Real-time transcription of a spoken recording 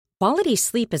Quality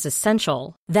sleep is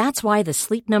essential. That's why the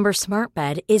Sleep Number Smart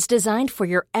Bed is designed for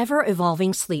your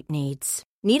ever-evolving sleep needs.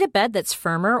 Need a bed that's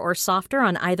firmer or softer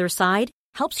on either side?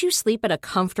 Helps you sleep at a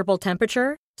comfortable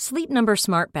temperature? Sleep Number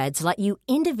Smart Beds let you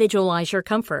individualize your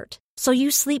comfort, so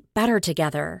you sleep better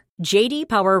together. J.D.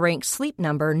 Power ranks Sleep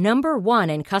Number number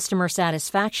 1 in customer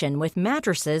satisfaction with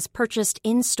mattresses purchased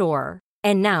in-store.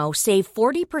 And now, save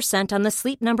 40% on the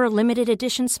Sleep Number Limited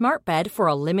Edition Smart Bed for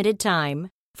a limited time.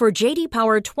 For J.D.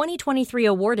 Power 2023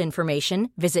 award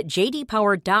information, visit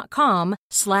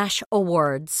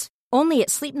jdpower.com/awards. Only at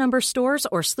Sleep Number stores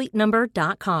or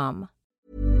sleepnumber.com.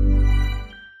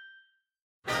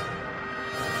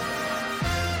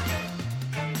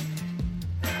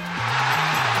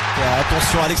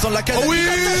 Attention, Alexandre Lacazette. Oh oui!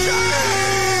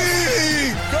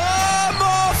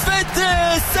 Comment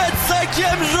fêter cette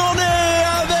 5e journée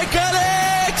avec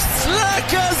Alex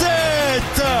Lacazette?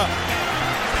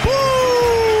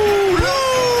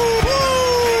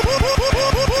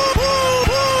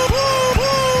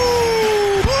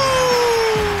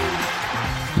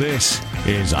 This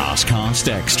is Arsecast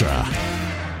Extra.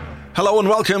 Hello and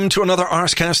welcome to another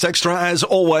Arsecast Extra, as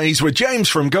always, with James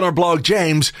from Gunner Blog.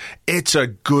 James, it's a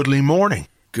goodly morning.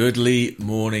 Goodly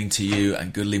morning to you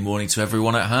and goodly morning to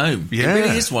everyone at home. Yeah. It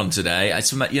really is one today.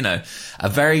 It's, a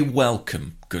very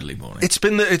welcome goodly morning.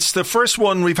 It's the first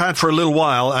one we've had for a little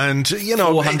while, and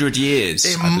 400 years,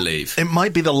 I believe. It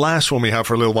might be the last one we have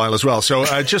for a little while as well. So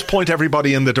just point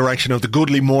everybody in the direction of the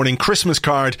Goodly Morning Christmas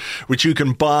card, which you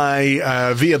can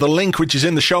buy via the link which is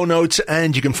in the show notes,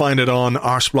 and you can find it on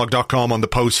arseblog.com on the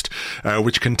post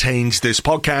which contains this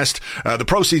podcast. The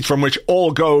proceeds from which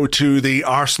all go to the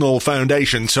Arsenal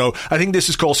Foundation. So I think this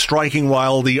is called Striking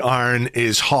While the Iron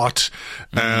is Hot,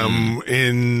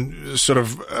 in sort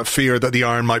of fear that the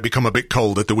iron might become a bit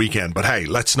cold at the weekend. But hey,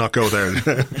 let's not go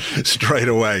there straight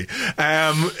away.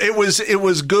 It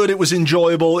was good. It was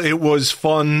enjoyable. It was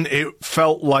fun. It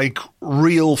felt like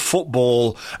real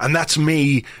football, and that's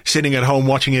me sitting at home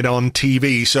watching it on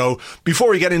TV. So before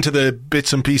we get into the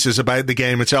bits and pieces about the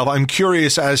game itself, I'm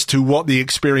curious as to what the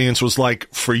experience was like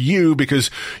for you, because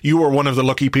you were one of the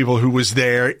lucky people who was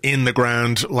there in the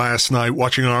ground last night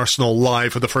watching Arsenal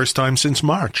live for the first time since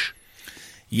March.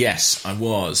 Yes, I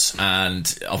was,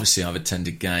 and obviously I've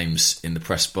attended games in the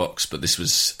press box, but this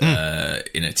was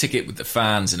in a ticket with the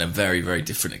fans, and a very, very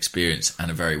different experience,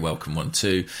 and a very welcome one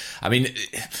too. I mean,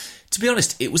 to be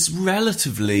honest, it was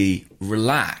relatively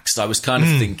relaxed. I was kind of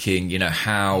thinking,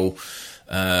 how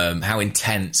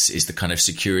intense is the kind of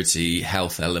security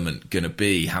health element going to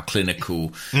be? How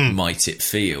clinical might it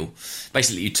feel?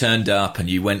 Basically, you turned up and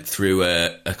you went through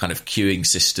a kind of queuing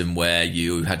system where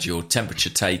you had your temperature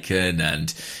taken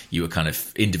and you were kind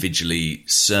of individually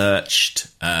searched.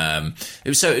 It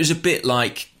was a bit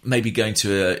like maybe going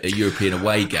to a European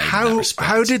away game.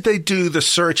 How did they do the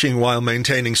searching while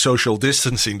maintaining social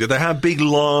distancing? Did they have big,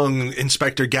 long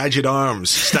Inspector Gadget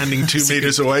arms standing 2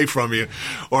 meters away from you,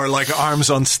 or like arms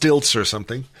on stilts or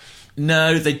something?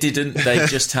 No, they didn't. They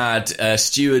just had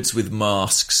stewards with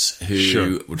masks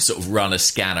who would sort of run a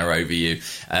scanner over you.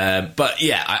 But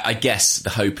yeah, I guess the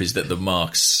hope is that the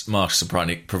masks are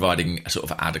providing a sort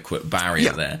of adequate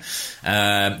barrier there.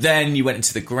 Then you went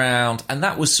into the ground, and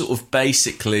that was sort of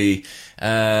basically,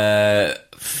 to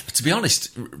be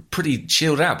honest, pretty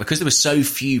chilled out because there were so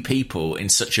few people in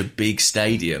such a big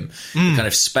stadium. The kind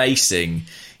of spacing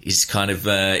is kind of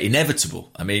inevitable.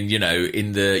 I mean, you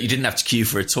didn't have to queue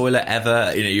for a toilet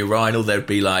ever. Your urinal, there'd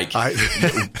be like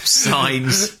little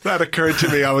signs. That occurred to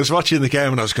me. I was watching the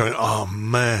game and I was going, oh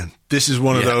man, this is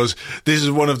one of those. This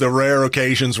is one of the rare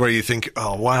occasions where you think,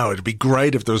 oh wow, it'd be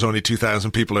great if there was only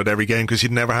 2,000 people at every game, because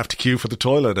you'd never have to queue for the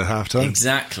toilet at halftime.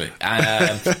 Exactly.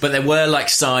 But there were like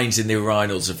signs in the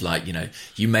urinals of like,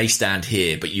 you may stand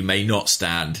here, but you may not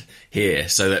stand here,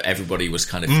 so that everybody was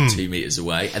kind of 2 meters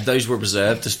away, and those were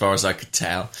reserved as far as I could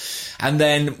tell. And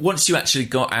then once you actually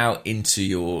got out into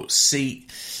your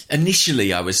seat,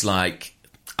 initially I was like,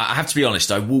 I have to be honest,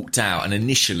 I walked out and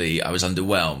initially I was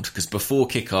underwhelmed, because before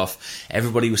kickoff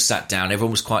everybody was sat down,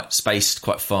 everyone was quite spaced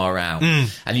quite far out,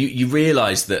 and you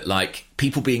realise that like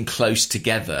people being close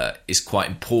together is quite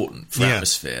important for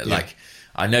atmosphere. Like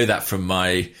I know that from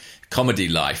my comedy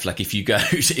life. Like if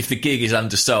the gig is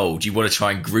undersold, you want to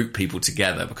try and group people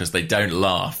together because they don't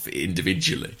laugh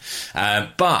individually.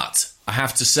 But I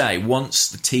have to say,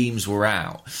 once the teams were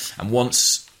out, and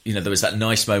once there was that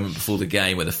nice moment before the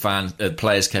game where the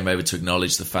players came over to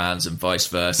acknowledge the fans and vice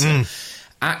versa.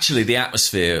 Actually, the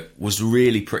atmosphere was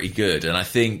really pretty good, and I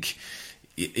think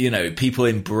people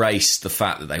embraced the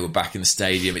fact that they were back in the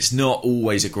stadium. It's not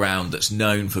always a ground that's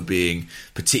known for being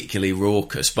particularly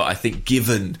raucous, but I think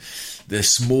given the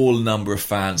small number of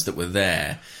fans that were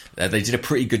there, they did a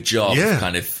pretty good job of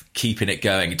kind of keeping it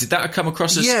going. Did that come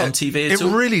across as on TV at all?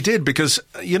 It really did, because,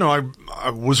 I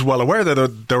was well aware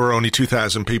that there were only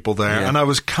 2,000 people there, and I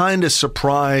was kind of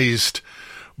surprised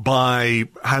by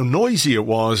how noisy it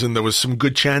was, and there was some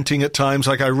good chanting at times.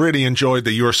 Like, I really enjoyed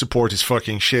the "Your support is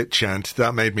fucking shit" chant.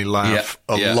 That made me laugh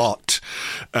a lot.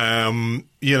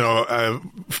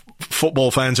 Football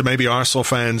fans and maybe Arsenal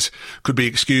fans could be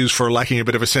excused for lacking a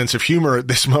bit of a sense of humour at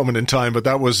this moment in time, but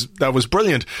that was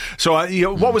brilliant. So,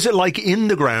 what was it like in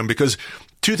the ground? Because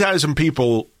 2,000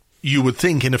 people, you would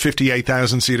think, in a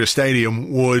 58,000-seater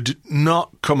stadium would not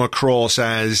come across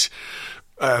as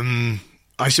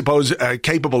I suppose,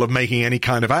 capable of making any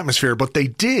kind of atmosphere, but they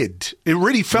did. It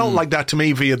really felt like that to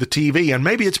me via the TV, and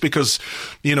maybe it's because,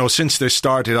 since this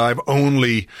started, I've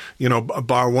only,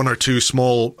 bar one or two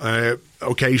small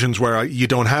occasions where you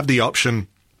don't have the option,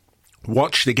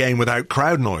 watch the game without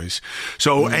crowd noise.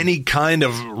 So any kind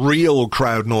of real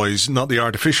crowd noise, not the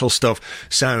artificial stuff,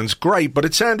 sounds great, but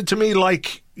it sounded to me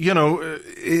like,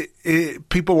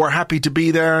 people were happy to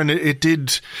be there, and it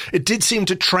did seem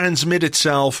to transmit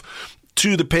itself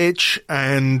to the pitch,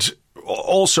 and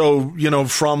also,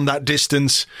 from that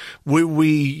distance, we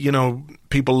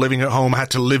people living at home had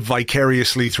to live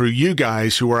vicariously through you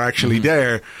guys who were actually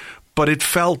there. But it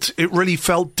really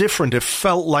felt different. It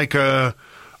felt like a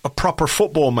proper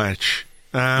football match.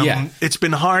 It's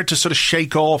been hard to sort of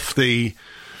shake off the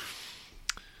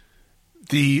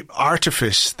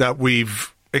artifice that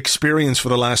we've experienced for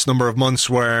the last number of months,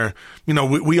 where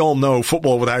we all know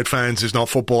football without fans is not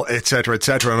football, etc.,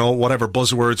 and all whatever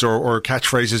buzzwords or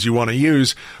catchphrases you want to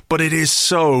use, but it is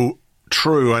so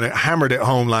true, and it hammered it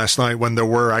home last night when there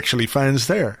were actually fans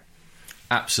there.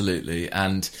 Absolutely.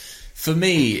 And for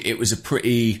me, it was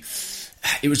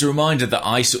a reminder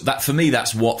that for me,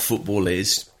 that's what football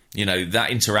is. That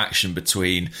interaction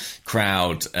between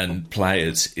crowd and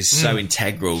players is so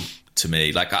integral to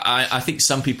me. Like, I think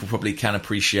some people probably can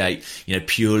appreciate,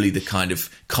 purely the kind of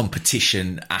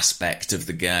competition aspect of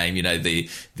the game,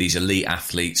 these elite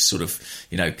athletes sort of,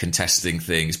 contesting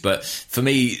things. But for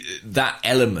me, that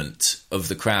element of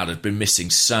the crowd had been missing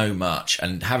so much,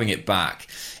 and having it back,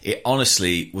 it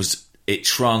honestly it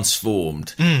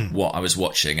transformed what I was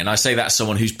watching. And I say that as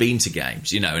someone who's been to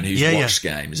games, and who's watched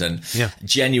games. And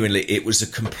genuinely, it was a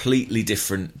completely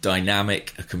different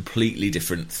dynamic, a completely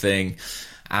different thing.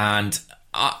 And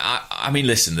I mean,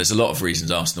 listen, there's a lot of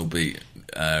reasons Arsenal beat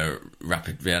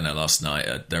Rapid Vienna last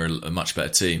night. They're a much better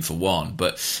team, for one.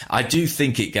 But I do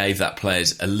think it gave that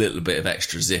players a little bit of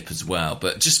extra zip as well.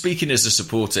 But just speaking as a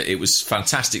supporter, it was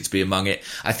fantastic to be among it.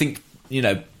 I think,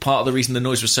 part of the reason the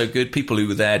noise was so good, people who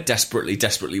were there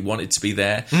desperately wanted to be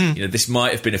there. This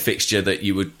might have been a fixture that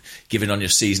you would, given on your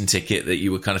season ticket, that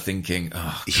you were kind of thinking,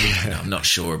 I'm not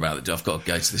sure about it. I've got to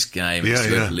go to this game. It's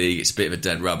the league. It's a bit of a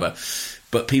dead rubber.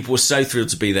 But people were so thrilled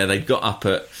to be there. They got up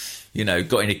at,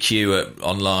 got in a queue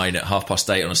online at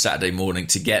 8:30 on a Saturday morning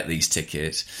to get these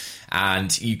tickets.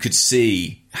 And you could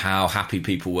see how happy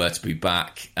people were to be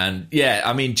back. And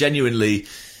genuinely,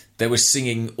 they were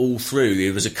singing all through.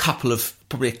 There was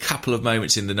probably a couple of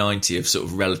moments in the 90 of sort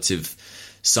of relative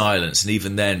silence, and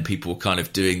even then people were kind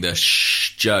of doing the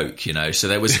shh joke, so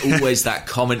there was always that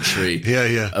commentary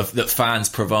of that fans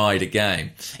provide a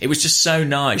game. It was just so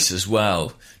nice as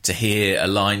well to hear a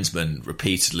linesman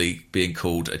repeatedly being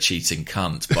called a cheating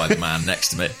cunt by the man next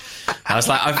to me. I was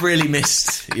like, I've really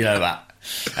missed that.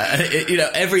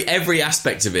 Every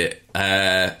aspect of it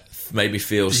made me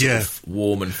feel sort of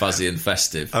warm and fuzzy and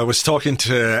festive. I was talking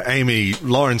to Amy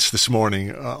Lawrence this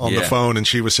morning on the phone, and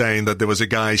she was saying that there was a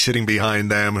guy sitting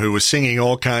behind them who was singing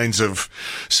all kinds of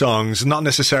songs, not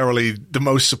necessarily the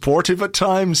most supportive at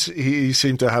times. He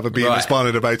seemed to have a being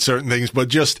despondent about certain things,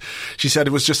 but she said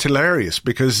it was just hilarious,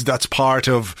 because that's part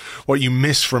of what you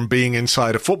miss from being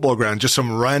inside a football ground, just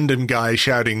some random guy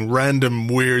shouting random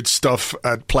weird stuff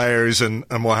at players and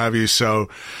what have you. So,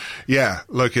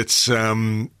 look,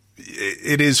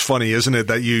 it is funny, isn't it,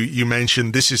 that you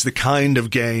mentioned this is the kind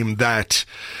of game that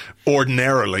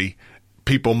ordinarily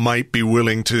people might be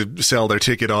willing to sell their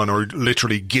ticket on, or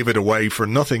literally give it away for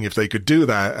nothing if they could do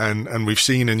that. And we've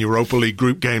seen in Europa League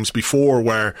group games before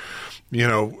where,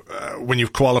 when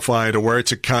you've qualified, or where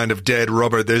it's a kind of dead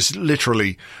rubber, there's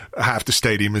literally half the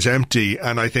stadium is empty.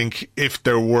 And I think if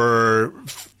there were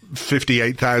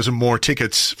 58,000 more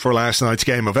tickets for last night's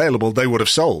game available, they would have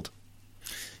sold.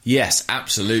 Yes,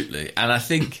 absolutely. And I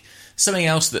think something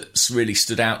else that's really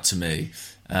stood out to me,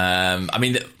 by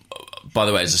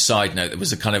the way, as a side note, there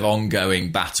was a kind of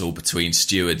ongoing battle between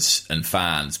stewards and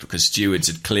fans, because stewards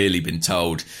had clearly been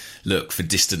told look, for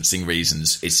distancing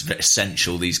reasons, it's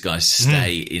essential these guys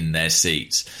stay in their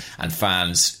seats. And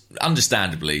fans,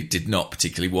 understandably, did not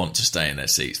particularly want to stay in their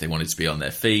seats. They wanted to be on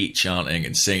their feet, chanting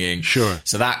and singing. Sure.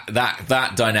 So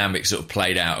that dynamic sort of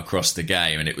played out across the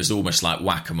game, and it was almost like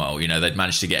whack-a-mole. You know, they'd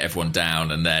managed to get everyone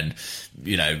down, and then,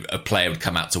 you know, a player would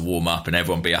come out to warm up and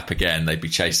everyone be up again. They'd be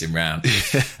chasing around.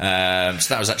 So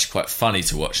that was actually quite funny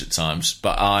to watch at times.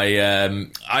 But I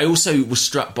also was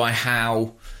struck by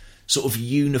how sort of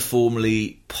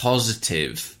uniformly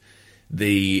positive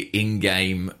the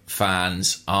in-game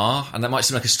fans are. And that might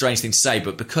seem like a strange thing to say,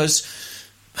 but because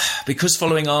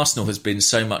following Arsenal has been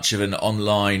so much of an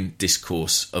online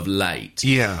discourse of late,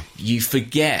 you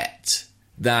forget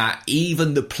that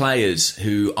even the players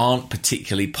who aren't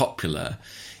particularly popular,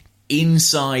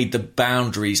 inside the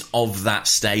boundaries of that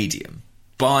stadium,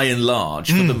 by and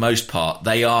large, for the most part,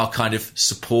 they are kind of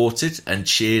supported and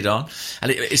cheered on. And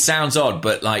it sounds odd,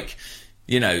 but like,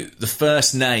 you know, the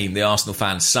first name the Arsenal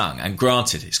fans sung, and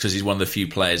granted, it's because he's one of the few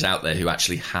players out there who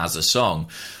actually has a song,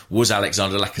 was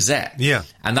Alexander Lacazette. Yeah.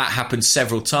 And that happened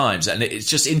several times. And it's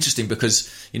just interesting because,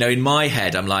 you know, in my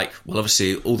head, I'm like, well,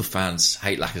 obviously all the fans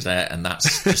hate Lacazette and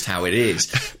that's just how it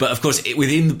is. But of course,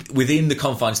 within the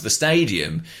confines of the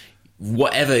stadium,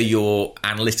 whatever your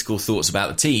analytical thoughts about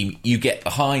the team, you get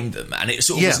behind them. And it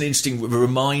sort of was an interesting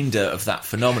reminder of that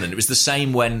phenomenon. It was the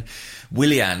same when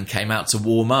Willian came out to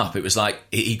warm up. It was like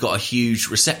he got a huge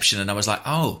reception, and I was like,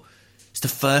 oh, it's the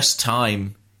first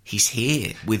time he's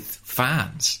here with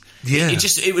fans. Yeah,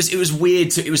 it was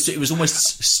weird. It was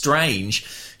almost strange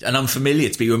and unfamiliar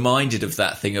to be reminded of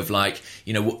that thing of, like,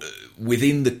 you know,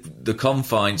 within the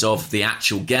confines of the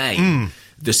actual game,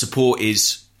 the support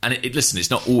is. And listen,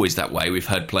 it's not always that way. We've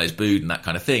heard players booed and that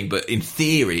kind of thing. But in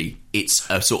theory, it's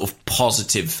a sort of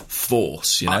positive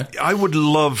force, you know? I would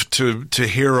love to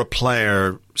hear a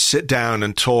player sit down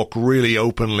and talk really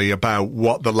openly about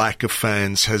what the lack of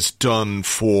fans has done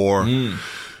for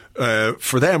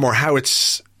them, or how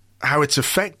it's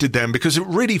affected them, because it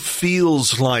really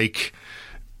feels like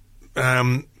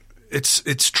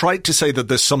it's trite to say that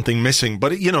there's something missing.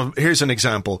 But, you know, here's an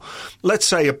example. Let's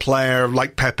say a player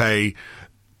like Pepe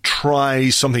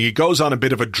tries something. He goes on a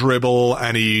bit of a dribble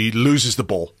and he loses the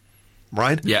ball,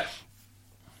 right? Yeah.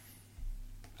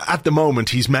 At the moment,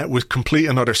 he's met with complete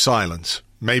and utter silence.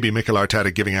 Maybe Mikel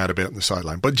Arteta giving out a bit on the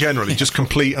sideline, but generally just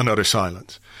complete and utter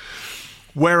silence.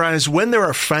 Whereas when there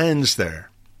are fans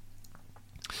there,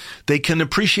 they can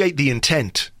appreciate the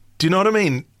intent. Do you know what I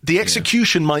mean? The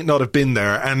execution might not have been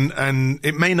there, and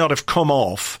it may not have come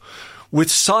off. With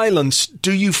silence,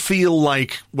 do you feel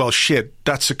like, well, shit,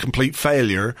 that's a complete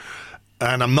failure,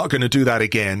 and I'm not going to do that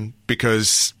again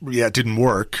because, it didn't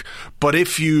work? But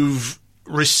if you've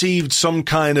received some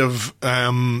kind of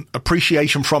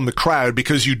appreciation from the crowd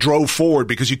because you drove forward,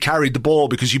 because you carried the ball,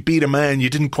 because you beat a man, you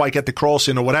didn't quite get the cross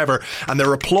in or whatever, and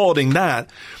they're applauding that,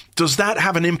 does that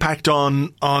have an impact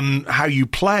on how you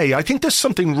play? I think there's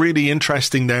something really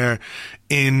interesting there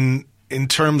in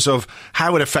terms of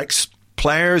how it affects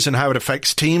players and how it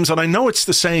affects teams. And I know it's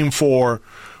the same for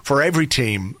every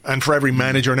team and for every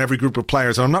manager and every group of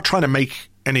players. And I'm not trying to make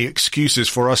any excuses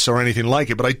for us or anything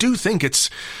like it, but I do think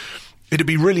it'd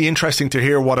be really interesting to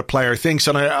hear what a player thinks.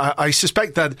 And I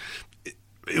suspect that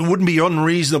it wouldn't be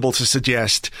unreasonable to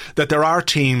suggest that there are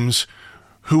teams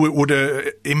who it would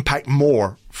impact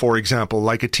more, for example,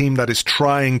 like a team that is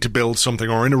trying to build something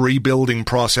or in a rebuilding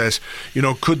process. You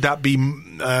know, could that be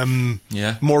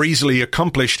more easily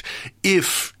accomplished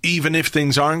even if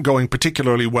things aren't going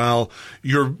particularly well,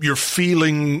 you're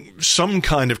feeling some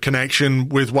kind of connection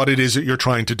with what it is that you're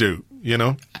trying to do, you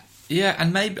know? Yeah,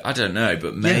 and maybe, I don't know,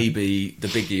 but maybe the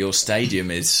bigger your stadium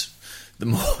is,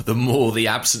 the more the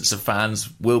absence of fans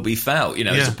will be felt, you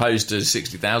know, as opposed to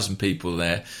 60,000 people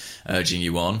there urging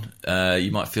you on,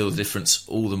 you might feel the difference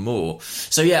all the more.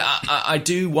 So I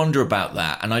do wonder about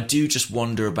that, and I do just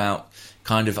wonder about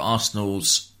kind of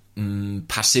Arsenal's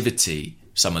passivity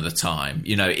some of the time.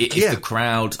 You know, if the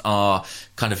crowd are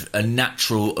kind of a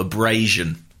natural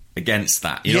abrasion against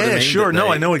that. You know what I mean? Sure. No,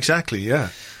 I know exactly.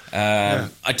 I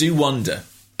do wonder,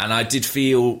 and I did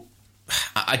feel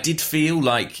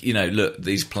like, you know, look,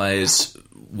 these players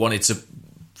wanted to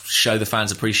show the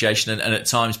fans appreciation and at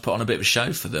times put on a bit of a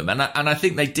show for them. And I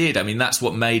think they did. I mean, that's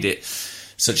what made it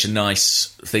such a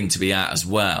nice thing to be at as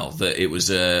well, that it was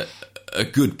a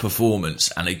good performance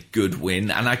and a good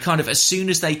win. And I kind of, as soon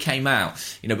as they came out,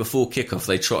 you know, before kickoff,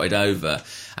 they trotted over.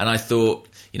 And I thought,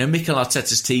 you know, Mikel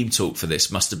Arteta's team talk for this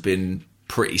must have been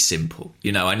pretty simple.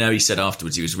 You know, I know he said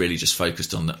afterwards he was really just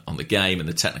focused on the game and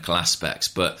the technical aspects.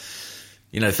 But,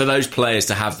 you know, for those players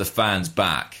to have the fans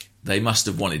back, they must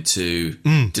have wanted to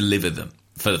deliver them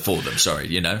for them. Sorry,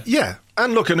 you know. Yeah,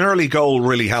 and look, an early goal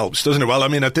really helps, doesn't it? Well, I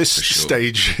mean, at this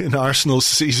stage in Arsenal's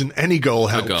season, any goal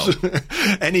helps.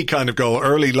 Any kind of goal,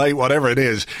 early, late, whatever it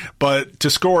is. But to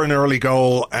score an early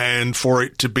goal and for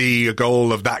it to be a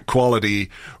goal of that quality,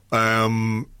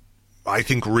 I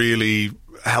think really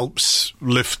helps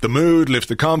lift the mood, lift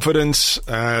the confidence.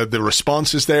 The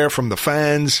response is there from the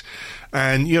fans.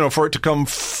 And, you know, for it to come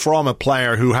from a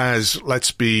player who has,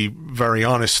 let's be very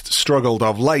honest, struggled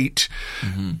of late,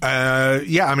 a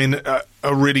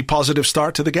really positive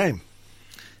start to the game.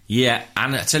 Yeah,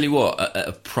 and I tell you what,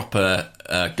 a proper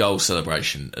goal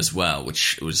celebration as well,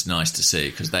 which was nice to see,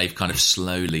 because they've kind of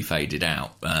slowly faded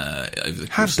out over the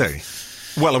course. Have they?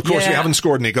 Well, of course, we haven't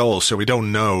scored any goals, so we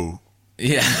don't know.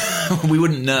 Yeah, we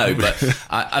wouldn't know, but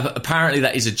apparently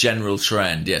that is a general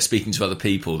trend. Yeah, speaking to other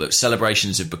people, that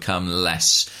celebrations have become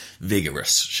less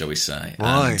vigorous, shall we say.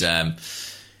 Right. And,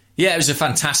 it was a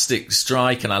fantastic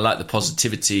strike, and I like the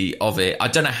positivity of it. I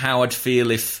don't know how I'd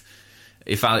feel if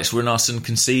Alex Runarsson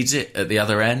concedes it at the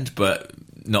other end, but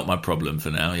not my problem for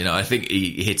now. You know, I think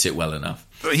he hit it well enough.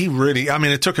 He really, I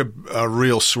mean, it took a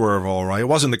real swerve, all right. It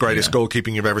wasn't the greatest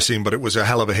goalkeeping you've ever seen, but it was a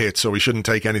hell of a hit, so we shouldn't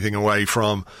take anything away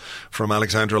from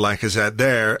Alexandre Lacazette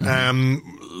there.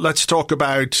 Let's talk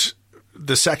about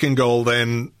the second goal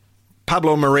then.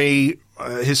 Pablo Mari,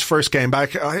 his first game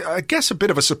back, I guess a bit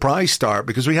of a surprise start,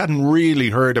 because we hadn't really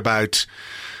heard about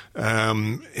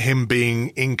him being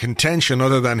in contention,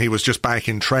 other than he was just back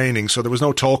in training, so there was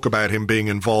no talk about him being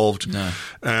involved.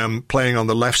 Playing on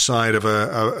the left side of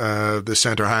the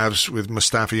centre halves with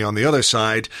Mustafi on the other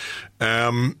side.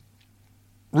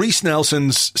 Reiss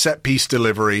Nelson's set piece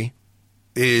delivery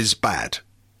is bad,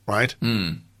 right?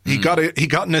 He got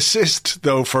an assist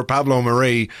though for Pablo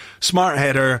Mari, smart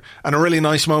header, and a really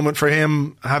nice moment for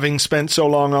him, having spent so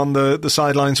long on the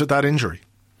sidelines with that injury.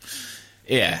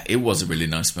 Yeah, it was a really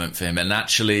nice moment for him. And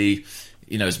actually,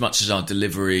 you know, as much as our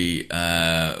delivery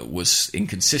was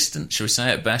inconsistent, shall we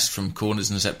say, at best, from corners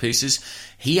and set pieces,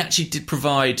 he actually did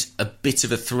provide a bit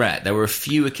of a threat. There were a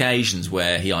few occasions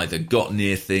where he either got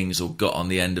near things or got on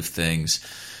the end of things.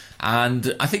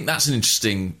 And I think that's an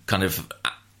interesting kind of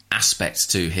aspect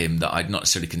to him that I'd not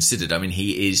necessarily considered. I mean,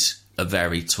 he is a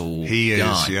very tall guy. He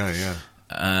is, yeah.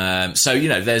 So, you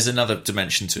know, there's another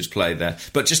dimension to his play there.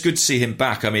 But just good to see him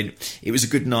back. I mean, it was a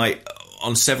good night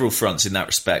on several fronts in that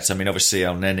respect. I mean, obviously,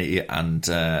 El Neni and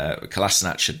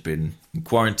Kolasinac had been in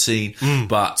quarantine,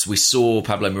 but we saw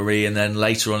Pablo Mari, and then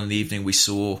later on in the evening, we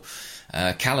saw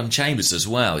Callum Chambers as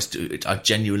well. I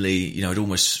genuinely, you know, had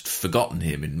almost forgotten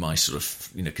him in my sort of,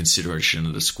 you know, consideration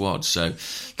of the squad. So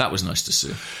that was nice to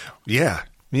see. Yeah.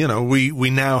 You know, we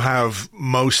now have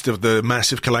most of the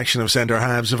massive collection of centre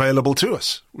halves available to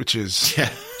us, which is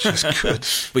good.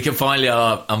 We can finally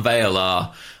unveil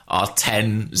our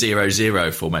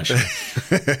 10-0-0 formation.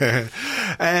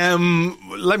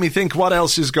 Let me think what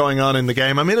else is going on in the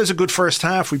game. I mean, it was a good first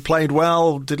half. We played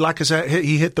well. Did Lacazette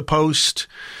he hit the post?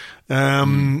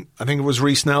 I think it was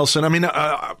Reiss Nelson. I mean,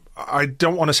 I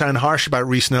don't want to sound harsh about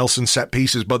Reiss Nelson's set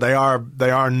pieces, but they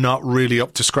are not really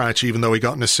up to scratch, even though he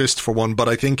got an assist for one. But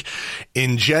I think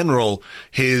in general,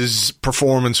 his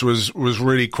performance was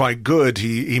really quite good.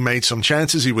 He made some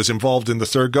chances. He was involved in the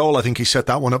third goal. I think he set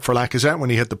that one up for Lacazette when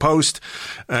he hit the post.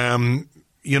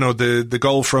 You know, the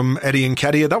goal from Eddie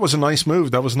Nketiah, that was a nice move.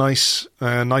 That was nice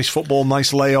football,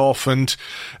 nice layoff, and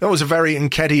that was a very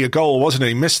Nketiah goal, wasn't it?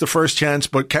 He missed the first chance,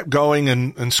 but kept going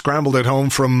and scrambled it home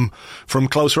from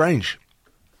close range.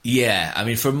 Yeah, I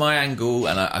mean, from my angle,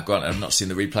 and I've not seen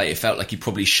the replay, it felt like he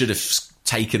probably should have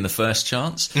taken the first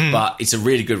chance, but it's a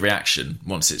really good reaction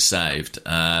once it's saved,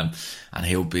 and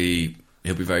he'll be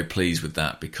very pleased with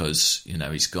that, because, you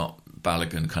know, he's got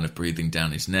Balogun kind of breathing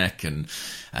down his neck, and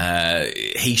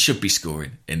he should be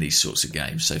scoring in these sorts of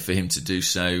games. So for him to do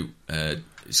so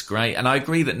is great. And I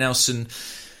agree that Nelson,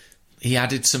 he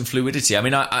added some fluidity. I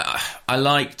mean, I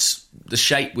liked the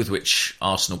shape with which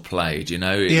Arsenal played. You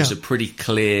know, it was a pretty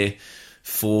clear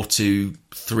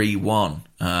 4-2-3-1.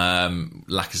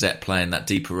 Lacazette playing that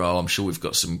deeper role. I'm sure we've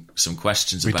got some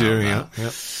questions about that.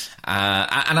 Yeah.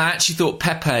 And I actually thought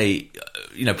Pepe,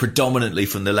 you know, predominantly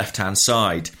from the left-hand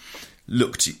side,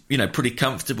 looked, you know, pretty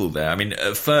comfortable there. I mean,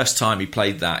 the first time he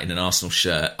played that in an Arsenal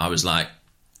shirt, I was like,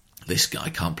 this guy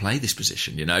can't play this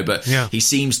position, you know, but he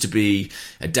seems to be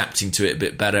adapting to it a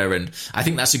bit better, and I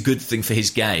think that's a good thing for his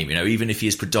game, you know, even if he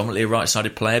is predominantly a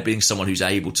right-sided player, being someone who's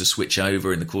able to switch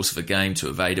over in the course of a game to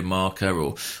evade a marker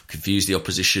or confuse the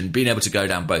opposition, being able to go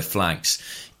down both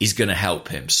flanks is going to help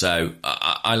him. So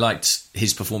I liked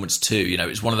his performance too. You know,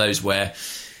 it's one of those where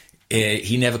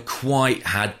he never quite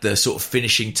had the sort of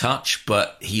finishing touch,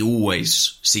 but he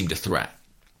always seemed a threat.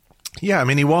 Yeah, I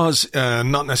mean, he was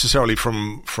not necessarily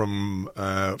from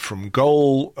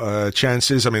goal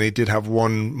chances. I mean, he did have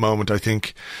one moment, I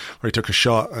think, where he took a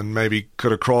shot and maybe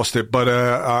could have crossed it. But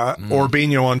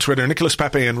Orbinho on Twitter, Nicolas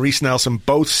Pepe and Reece Nelson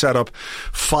both set up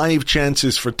 5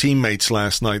 chances for teammates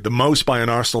last night, the most by an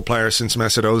Arsenal player since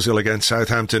Mesut Ozil against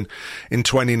Southampton in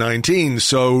 2019.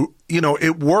 So, you know,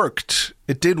 it worked.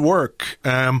 It did work.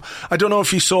 I don't know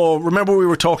if you saw, remember we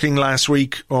were talking last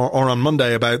week or on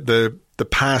Monday about the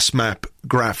pass map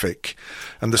graphic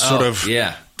and the sort of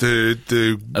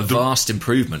the vast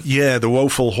improvement. Yeah, the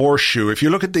woeful horseshoe. If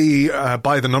you look at the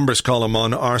by the numbers column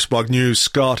on Arseblog News,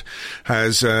 Scott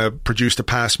has produced a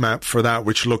pass map for that,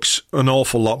 which looks an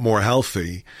awful lot more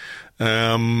healthy. So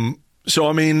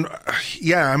I mean,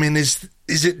 yeah, I mean, is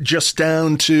it just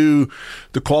down to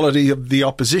the quality of the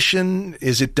opposition?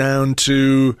 Is it down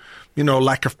to, you know,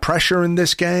 lack of pressure in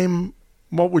this game?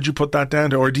 What would you put that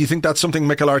down to? Or do you think that's something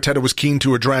Mikel Arteta was keen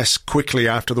to address quickly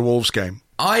after the Wolves game?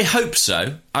 I hope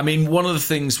so. I mean, one of the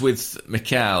things with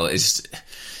Mikel is,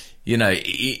 you know,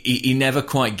 he never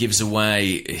quite gives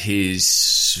away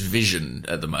his vision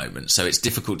at the moment. So it's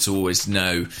difficult to always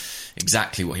know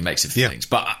exactly what he makes of things.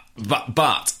 But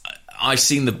I've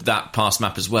seen that pass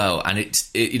map as well. And it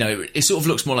you know, it sort of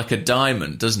looks more like a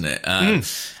diamond, doesn't it?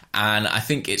 And I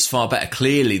think it's far better.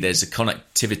 Clearly, there's a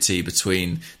connectivity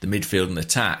between the midfield and the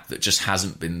attack that just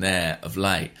hasn't been there of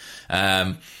late.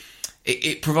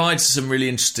 It provides some really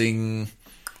interesting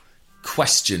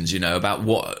questions, you know, about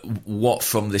what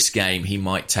from this game he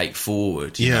might take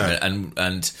forward. You know,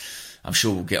 and I'm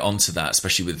sure we'll get onto that,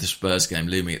 especially with the Spurs game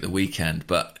looming at the weekend.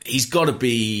 But he's got to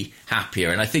be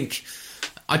happier. And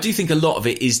I do think a lot of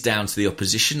it is down to the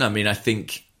opposition. I mean, I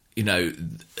think, you know,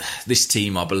 this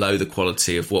team are below the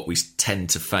quality of what we tend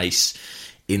to face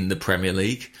in the Premier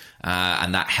League,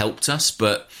 and that helped us.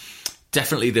 But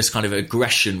definitely this kind of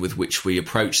aggression with which we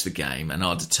approach the game and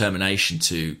our determination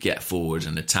to get forward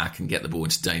and attack and get the ball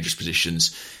into dangerous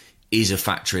positions is a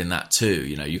factor in that too.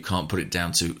 You know, you can't put it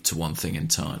down to one thing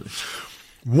entirely.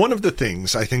 One of the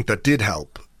things I think that did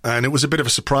help, and it was a bit of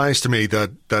a surprise to me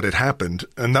that it happened,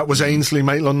 and that was Ainsley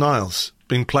Maitland-Niles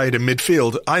being played in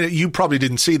midfield. You probably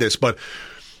didn't see this, but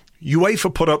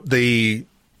UEFA put up the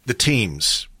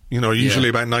teams, you know, usually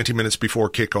about 90 minutes before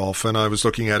kickoff, and I was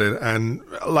looking at it, and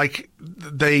like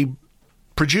they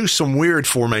produce some weird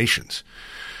formations.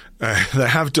 They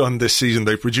have done this season.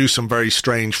 They produced some very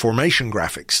strange formation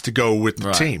graphics to go with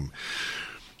the team.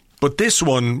 But this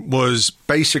one was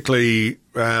basically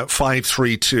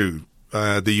 5-3-2.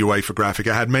 The UEFA graphic.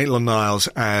 I had Maitland-Niles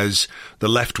as the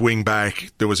left wing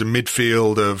back. There was a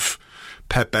midfield of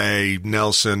Pepe,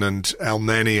 Nelson and El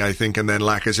Neni, I think, and then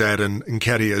Lacazette and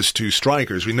Nketiah as 2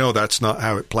 strikers. We know that's not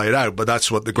how it played out, but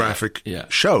that's what the graphic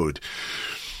showed.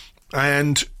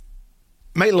 And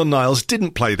Maitland-Niles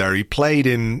didn't play there. He played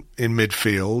in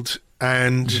midfield,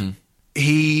 and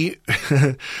he...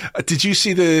 Did you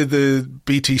see the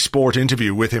BT Sport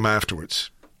interview with him afterwards?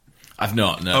 I've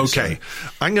not, no. Okay.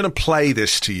 I'm going to play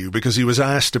this to you because he was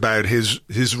asked about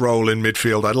his role in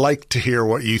midfield. I'd like to hear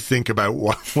what you think about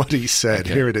what he said.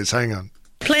 Okay. Here it is. Hang on.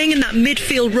 Playing in that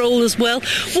midfield role as well,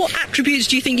 what attributes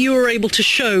do you think you were able to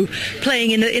show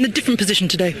playing in a different position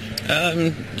today?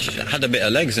 Had a bit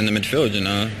of legs in the midfield, you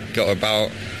know. Got about,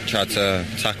 tried to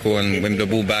tackle and win the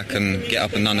ball back and get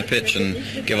up and down the pitch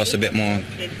and give us a bit more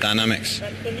dynamics.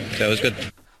 So it was good.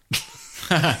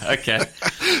 Okay.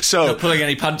 So not pulling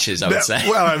any punches, I would say.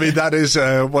 Well, I mean, that is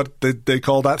what they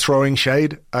call that, throwing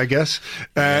shade, I guess,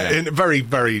 in a very,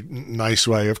 very nice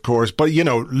way, of course. But, you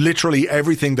know, literally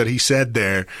everything that he said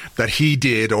there that he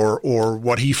did or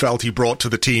what he felt he brought to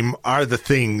the team are the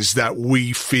things that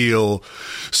we feel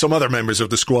some other members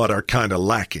of the squad are kind of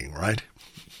lacking, right?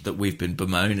 That we've been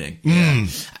bemoaning. Yeah.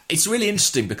 It's really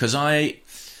interesting because I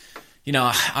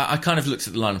kind of looked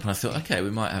at the lineup and I thought, okay,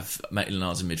 we might have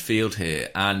Maitland-Niles in midfield here.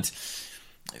 And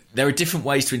there are different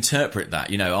ways to interpret that.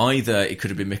 You know, either it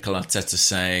could have been Mikel Arteta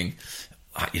saying,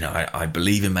 you know, I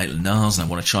believe in Maitland-Niles and I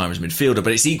want to try him as midfielder.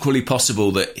 But it's equally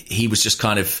possible that he was just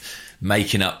kind of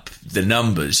making up the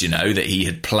numbers, you know, that he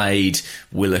had played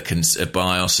Willock and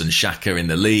Bios and Xhaka in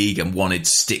the league and wanted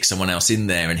to stick someone else in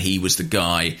there and he was the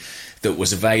guy that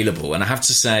was available. And I have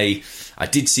to say, I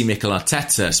did see Mikel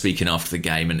Arteta speaking after the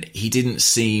game, and he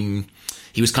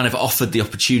was kind of offered the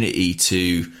opportunity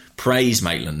to praise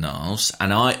Maitland-Niles,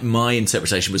 and my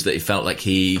interpretation was that it felt like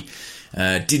he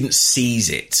didn't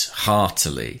seize it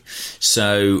heartily.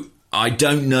 So I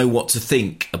don't know what to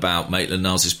think about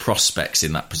Maitland-Niles' prospects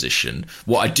in that position.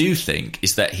 What I do think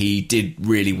is that he did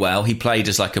really well. He played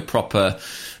as like a proper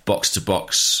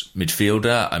box-to-box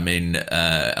midfielder. I mean,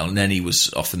 El Neni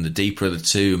was often the deeper of the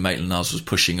two, and Maitland-Niles was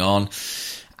pushing on.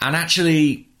 And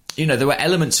actually, you know, there were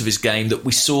elements of his game that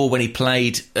we saw when he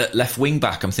played at left wing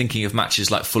back. I'm thinking of matches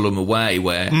like Fulham away,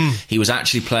 where he was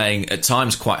actually playing at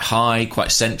times quite high,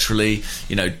 quite centrally,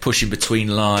 you know, pushing between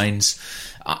lines.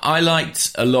 I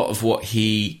liked a lot of what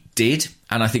he did,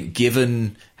 and I think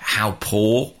given how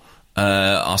poor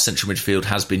our central midfield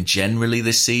has been generally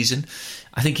this season,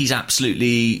 I think he's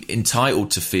absolutely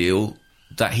entitled to feel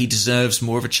that he deserves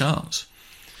more of a chance.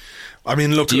 I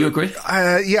mean, look... Do you agree?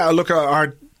 Yeah, look,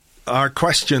 our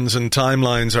questions and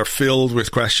timelines are filled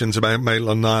with questions about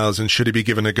Maitland-Niles and should he be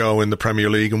given a go in the Premier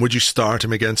League, and would you start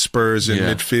him against Spurs in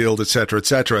midfield, etc.,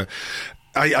 etc.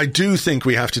 I do think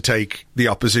we have to take the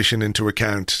opposition into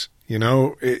account. You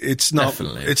know, it's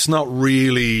not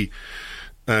really...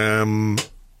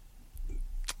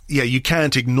 you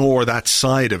can't ignore that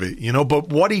side of it, you know. But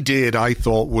what he did, I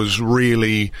thought, was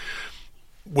really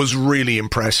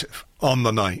impressive on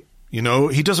the night. You know,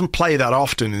 he doesn't play that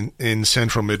often in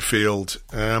central midfield,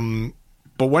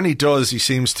 but when he does, he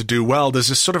seems to do well. There's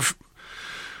a sort of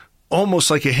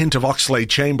almost like a hint of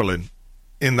Oxlade-Chamberlain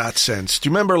in that sense. Do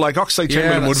you remember, like,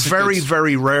 Oxlade-Chamberlain would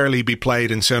very rarely be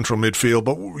played in central midfield,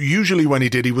 but usually when he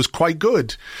did, he was quite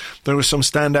good. There were some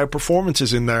standout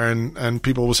performances in there, and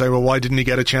people will say, well, why didn't he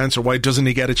get a chance, or why doesn't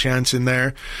he get a chance in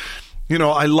there? You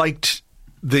know, I liked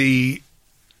the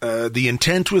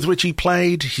intent with which he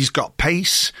played. He's got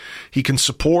pace. He can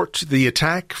support the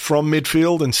attack from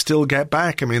midfield and still get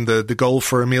back. I mean, the goal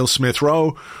for Emile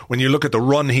Smith-Rowe, when you look at the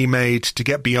run he made to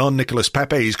get beyond Nicolas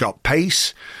Pepe, he's got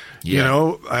pace. Yeah. You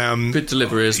know, good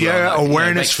delivery as well. Yeah,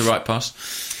 awareness. Makes the right pass.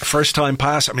 First time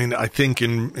pass. I mean, I think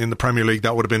in the Premier League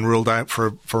that would have been ruled out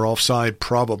for offside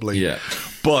probably. Yeah.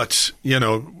 But, you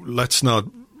know, let's not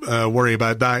worry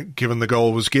about that given the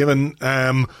goal was given.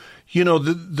 You know,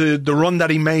 the run that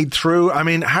he made through, I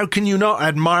mean, how can you not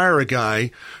admire a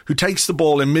guy who takes the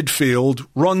ball in midfield,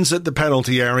 runs at the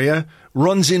penalty area,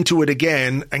 runs into it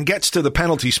again, and gets to the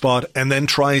penalty spot, and then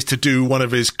tries to do one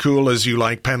of his cool as you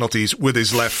like penalties with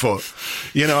his left foot?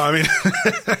 You know, I mean,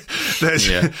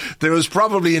 there was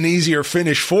probably an easier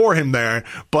finish for him there,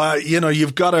 but, you know,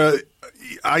 you've got to...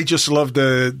 I just love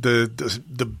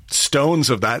the stones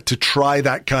of that, to try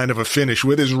that kind of a finish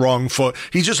with his wrong foot.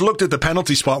 He just looked at the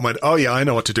penalty spot and went, oh yeah, I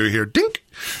know what to do here. Dink!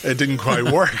 It didn't quite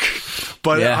work.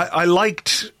 But I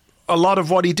liked a lot of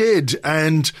what he did.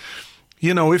 And,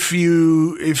 you know, if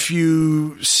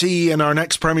you see in our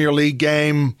next Premier League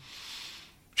game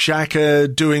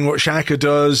Xhaka doing what Xhaka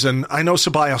does, and I know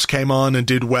Ceballos came on and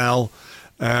did well,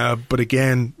 but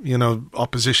again, you know,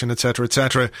 opposition, etc.,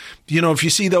 etc. You know, if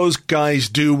you see those guys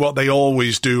do what they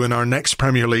always do in our next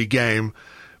Premier League game,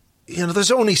 you know, there's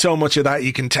only so much of that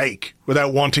you can take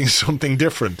without wanting something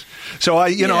different. So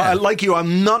I like you,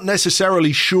 I'm not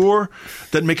necessarily sure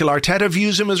that Mikel Arteta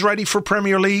views him as ready for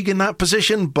Premier League in that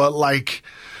position, but like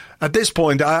at this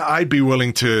point, I'd be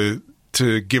willing to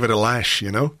give it a lash,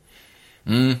 you know.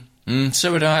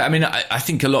 So would I. I mean, I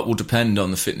think a lot will depend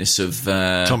on the fitness of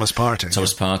Thomas Partey.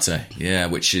 Thomas Partey,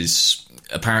 which is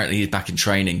apparently back in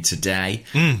training today.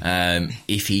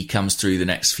 If he comes through the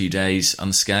next few days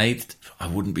unscathed, I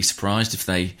wouldn't be surprised if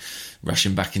they rush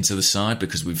him back into the side,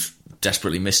 because we've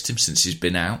desperately missed him since he's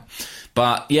been out.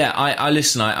 But yeah, I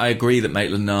listen. I agree that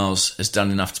Maitland-Niles has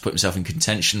done enough to put himself in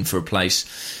contention for a place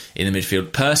in the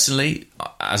midfield. Personally,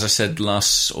 as I said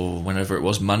last, or whenever it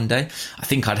was, Monday, I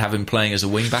think I'd have him playing as a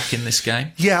wing back in this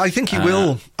game. Yeah, I think he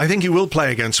will. I think he will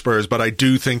play against Spurs, but I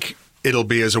do think it'll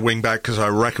be as a wing back, because I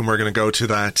reckon we're going to go to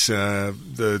that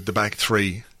the back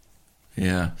three.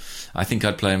 Yeah, I think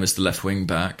I'd play him as the left wing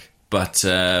back, but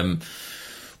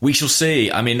we shall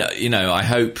see. I mean, you know, I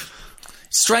hope.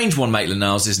 Strange one,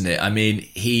 Maitland-Niles, isn't it? I mean,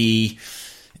 he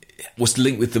was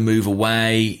linked with the move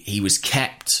away. He was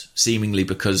kept, seemingly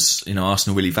because, you know,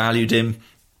 Arsenal really valued him.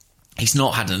 He's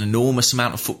not had an enormous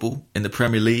amount of football in the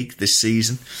Premier League this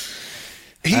season.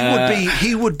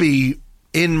 He would be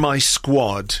in my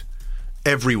squad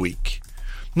every week.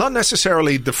 Not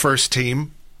necessarily the first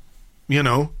team, you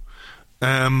know,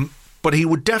 but he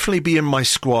would definitely be in my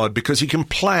squad because he can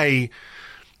play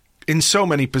in so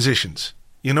many positions.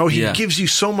 You know, he gives you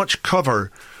so much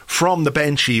cover from the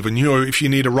bench even. You know, if you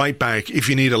need a right back, if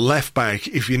you need a left back,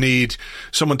 if you need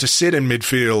someone to sit in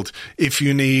midfield, if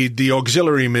you need the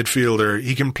auxiliary midfielder,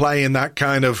 he can play in that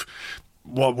kind of,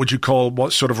 what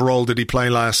sort of role did he play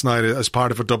last night, as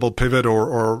part of a double pivot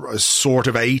or a sort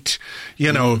of 8?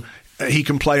 You know, he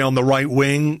can play on the right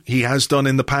wing. He has done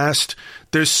in the past.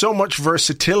 There's so much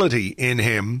versatility in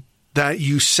him that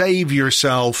you save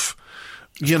yourself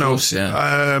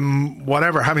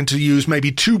whatever, having to use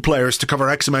maybe 2 players to cover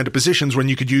X amount of positions when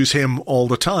you could use him all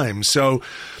the time. So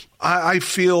I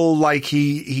feel like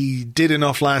he did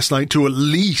enough last night to at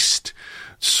least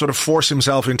sort of force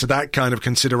himself into that kind of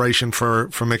consideration for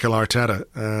Mikel Arteta.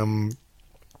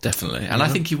 Definitely. And I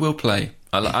think he will play.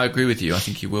 I agree with you. I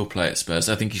think he will play at Spurs.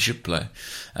 I think he should play.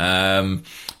 But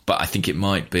I think it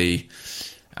might be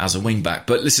as a wing-back.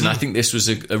 But listen, I think this was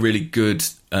a really good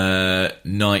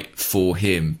night for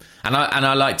him. And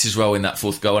I liked his role in that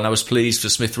 4th goal. And I was pleased for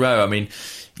Smith Rowe. I mean,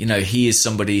 he is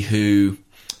somebody who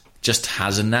just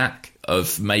has a knack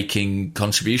of making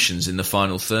contributions in the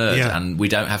final third. Yeah. And we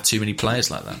don't have too many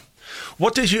players like that.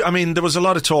 What did you... I mean, there was a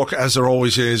lot of talk, as there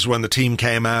always is, when the team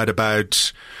came out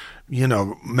about,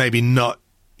 maybe not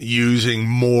using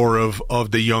more of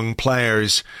the young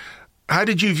players. How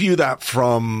did you view that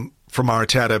from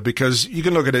Arteta? Because you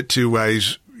can look at it 2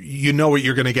 ways. You know what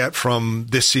you're going to get from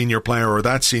this senior player or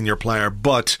that senior player,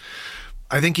 but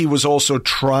I think he was also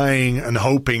trying and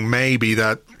hoping maybe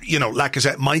that,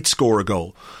 Lacazette might score a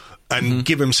goal and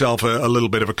give himself a little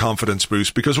bit of a confidence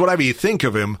boost. Because whatever you think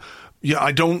of him,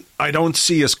 I don't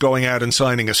see us going out and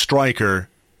signing a striker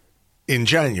in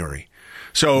January.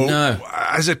 So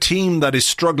as a team that is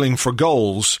struggling for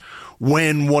goals,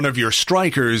 when one of your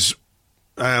strikers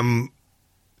can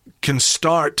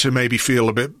start to maybe feel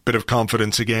a bit of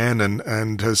confidence again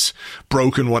and has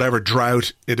broken whatever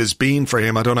drought it has been for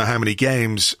him. I don't know how many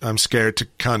games. I'm scared to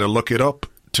kind of look it up,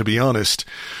 to be honest.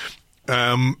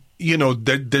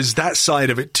 There's that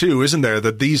side of it too, isn't there?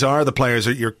 That these are the players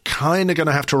that you're kind of going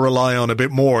to have to rely on a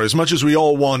bit more. As much as we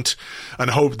all want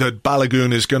and hope that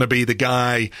Balogun is going to be the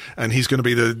guy and he's going to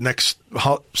be the next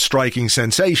hot striking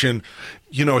sensation,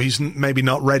 he's maybe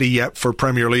not ready yet for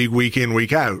Premier League week in,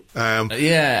 week out. I think...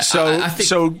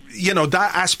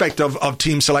 that aspect of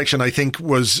team selection, I think,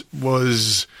 was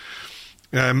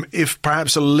if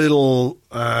perhaps a little...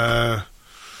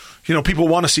 people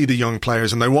want to see the young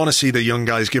players and they want to see the young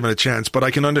guys given a chance, but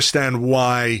I can understand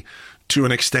why, to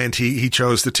an extent, he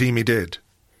chose the team he did.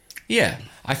 Yeah,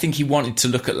 I think he wanted to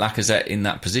look at Lacazette in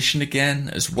that position again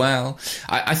as well.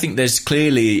 I think there's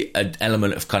clearly an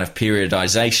element of kind of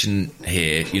periodisation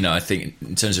here. I think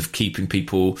in terms of keeping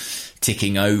people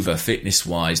ticking over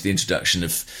fitness-wise, the introduction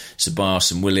of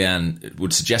Ceballos and Willian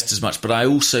would suggest as much. But I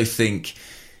also think...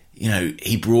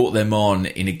 he brought them on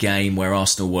in a game where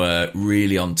Arsenal were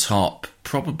really on top,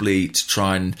 probably to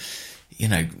try and,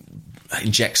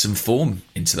 inject some form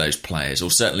into those players, or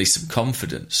certainly some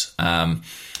confidence.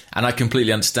 And I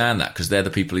completely understand that, because they're the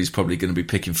people he's probably going to be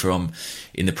picking from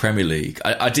in the Premier League.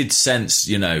 I did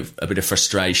sense, a bit of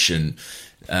frustration,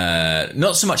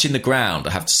 not so much in the ground, I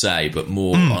have to say, but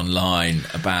more online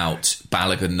about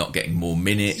Balogun not getting more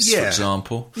minutes, for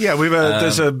example. Yeah,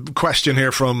 there's a question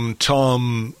here from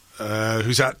Tom...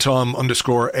 who's at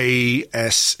Tom_ASCD,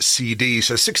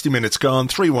 says 60 minutes gone,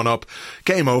 3-1 up,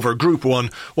 game over, Group 1.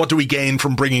 What do we gain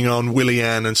from bringing on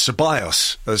Willian and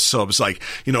Ceballos as subs?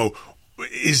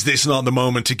 Is this not the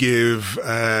moment to give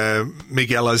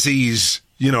Miguel Aziz,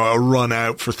 a run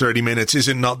out for 30 minutes? Is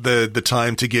it not the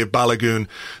time to give Balogun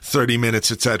 30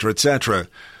 minutes, etc., etc.?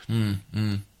 I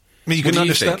mean, you can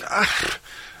understand.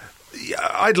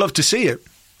 I'd love to see it.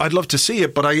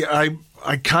 But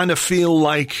I kind of feel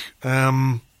like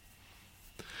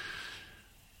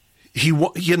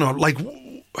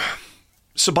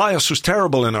Ceballos was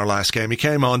terrible in our last game. He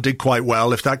came on, did quite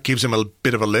well. If that gives him a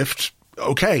bit of a lift,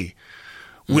 okay.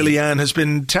 Willian has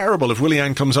been terrible. If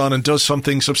Willian comes on and does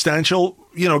something substantial,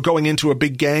 going into a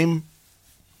big game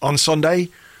on Sunday,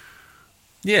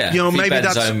 maybe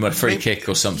that's home a free kick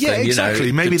or something. Yeah,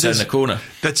 exactly. Maybe turn the corner.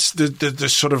 That's the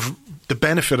sort of the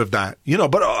benefit of that,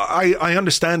 But I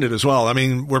understand it as well. I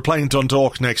mean, we're playing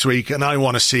Dundalk next week, and I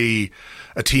want to see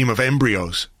a team of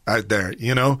embryos out there.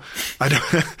 I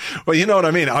don't. Well, you know what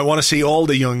I mean. I want to see all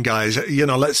the young guys.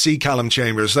 Let's see Callum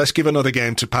Chambers. Let's give another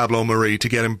game to Pablo Mari to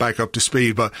get him back up to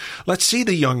speed. But let's see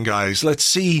the young guys. Let's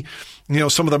see.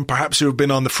 Some of them perhaps who have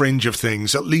been on the fringe of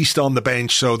things, at least on the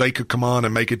bench, so they could come on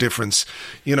and make a difference.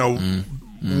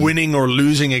 Winning or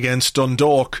losing against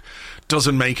Dundalk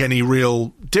doesn't make any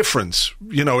real difference.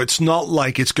 It's not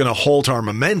like it's going to halt our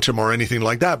momentum or anything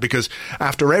like that, because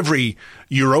after every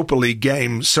Europa League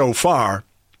game so far,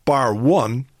 bar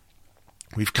one,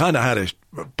 we've kind of had a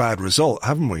bad result,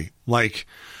 haven't we?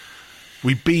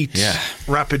 We beat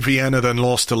Rapid Vienna, then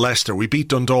lost to Leicester. We beat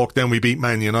Dundalk, then we beat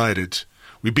Man United.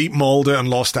 We beat Molde and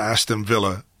lost to Aston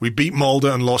Villa. We beat Molde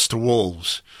and lost to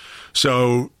Wolves.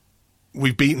 So,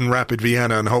 we've beaten Rapid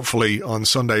Vienna, and hopefully on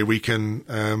Sunday we can,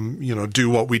 do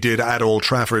what we did at Old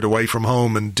Trafford away from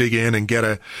home and dig in and get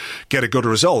a good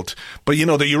result. But,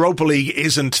 the Europa League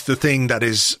isn't the thing that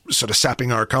is sort of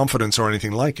sapping our confidence or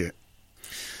anything like it.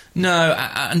 No,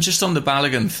 and just on the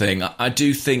Balogun thing, I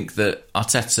do think that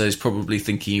Arteta is probably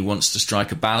thinking he wants to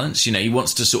strike a balance. He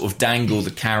wants to sort of dangle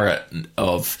the carrot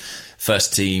of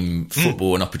first team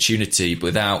football and opportunity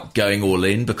without going all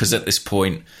in, because at this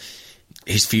point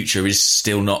his future is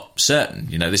still not certain.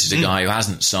 This is a guy who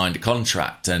hasn't signed a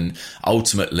contract, and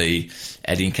ultimately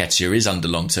Eddie Nketiah is under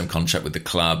long-term contract with the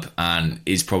club and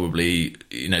is probably,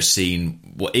 seen,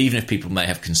 even if people may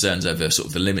have concerns over sort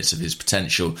of the limits of his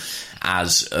potential,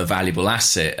 as a valuable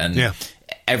asset. And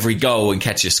every goal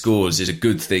Nketiah scores is a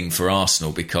good thing for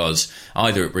Arsenal, because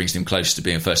either it brings him closer to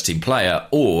being a first-team player,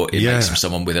 or it makes him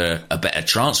someone with a better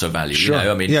transfer value.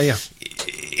 Sure.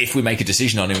 If we make a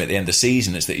decision on him at the end of the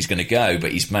season, it's that he's going to go,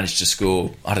 but he's managed to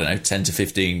score, 10 to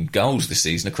 15 goals this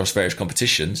season across various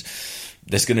competitions.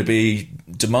 There's going to be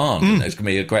demand, and there's going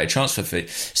to be a greater transfer fee.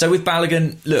 So with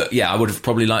Balogun, look, I would have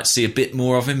probably liked to see a bit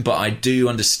more of him, but I do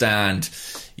understand,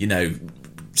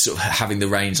 sort of having the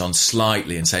reins on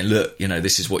slightly and saying, look,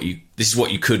 this is what you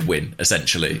could win,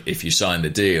 essentially, if you sign the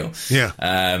deal.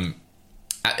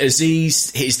 Aziz,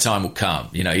 his time will come.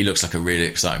 He looks like a really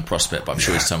exciting prospect, but I'm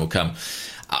sure his time will come.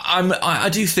 I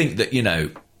do think that,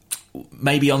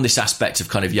 maybe on this aspect of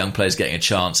kind of young players getting a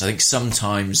chance, I think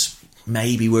sometimes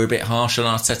maybe we're a bit harsh on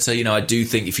Arteta. I do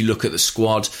think if you look at the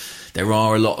squad, there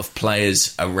are a lot of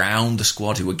players around the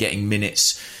squad who are getting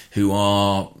minutes, who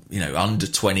are, under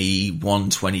 21,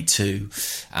 22.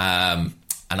 And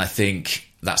I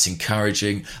think that's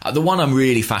encouraging. The one I'm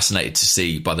really fascinated to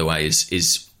see, by the way,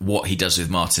 is what he does with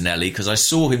Martinelli, because I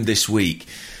saw him this week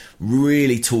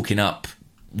really talking up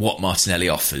what Martinelli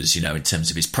offers, in terms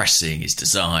of his pressing, his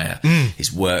desire,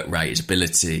 his work rate, his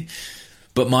ability.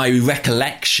 But my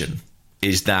recollection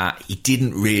is that he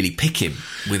didn't really pick him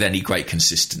with any great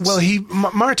consistency.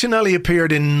 Well, Martinelli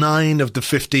appeared in 9 of the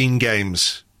 15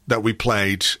 games that we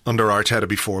played under Arteta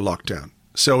before lockdown.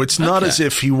 So it's not as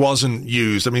if he wasn't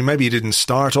used. I mean, maybe he didn't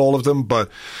start all of them,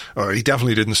 or he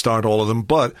definitely didn't start all of them,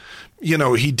 but,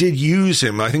 he did use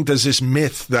him. I think there's this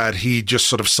myth that he just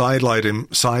sort of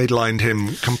sidelined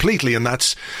him completely, and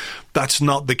that's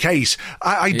not the case.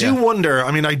 I do wonder,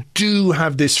 I do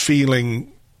have this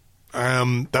feeling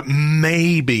that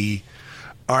maybe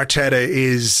Arteta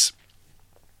is,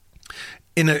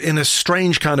 in a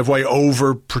strange kind of way,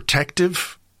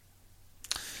 overprotective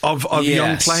of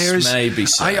young players. Maybe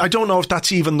so. I don't know if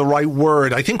that's even the right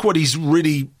word. I think what he's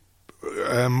really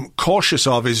cautious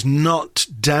of is not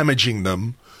damaging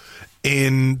them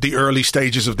in the early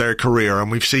stages of their career.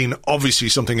 And we've seen, obviously,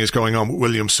 something is going on with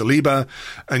William Saliba,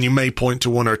 and you may point to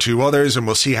one or two others, and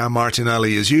we'll see how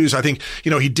Martinelli is used. I think,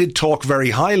 he did talk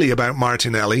very highly about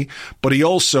Martinelli, but he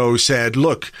also said,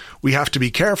 look, we have to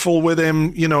be careful with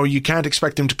him. You can't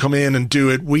expect him to come in and do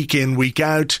it week in, week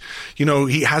out.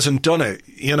 He hasn't done it.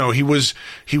 He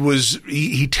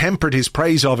tempered his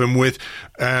praise of him with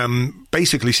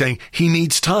basically saying he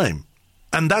needs time.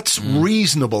 And that's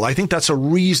reasonable. I think that's a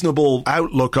reasonable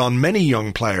outlook on many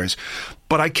young players.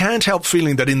 But I can't help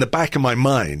feeling that in the back of my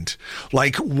mind,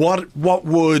 like what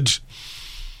would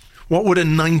a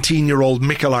 19-year-old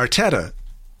Mikel Arteta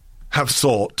have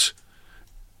thought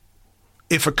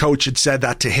if a coach had said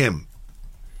that to him?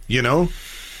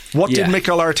 What did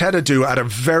Mikel Arteta do at a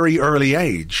very early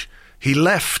age? He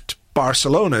left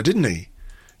Barcelona, didn't he?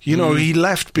 He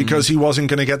left because he wasn't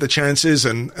going to get the chances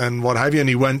and what have you. And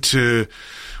he went to,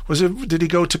 did he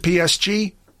go to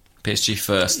PSG? PSG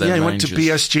first, then he Rangers. went to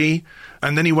PSG,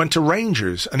 and then he went to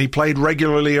Rangers, and he played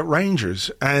regularly at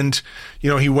Rangers. And,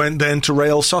 he went then to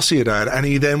Real Sociedad, and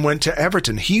he then went to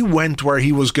Everton. He went where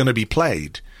he was going to be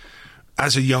played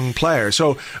as a young player.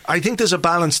 So I think there's a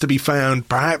balance to be found,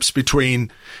 perhaps, between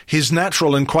his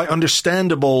natural and quite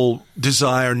understandable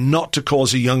desire not to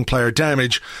cause a young player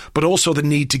damage, but also the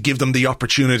need to give them the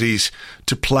opportunities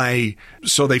to play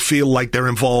so they feel like they're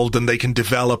involved and they can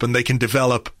develop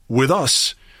with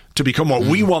us to become what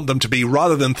we want them to be,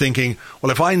 rather than thinking,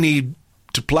 well, if I need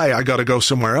to play, I got to go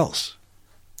somewhere else.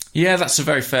 Yeah, that's a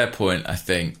very fair point, I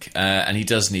think. And he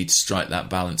does need to strike that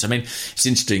balance. I mean, it's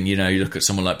interesting, you look at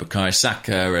someone like Bukayo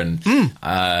Saka, and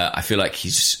I feel like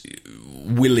he's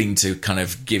willing to kind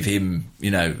of give him,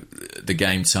 the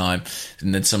game time.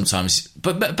 And then sometimes,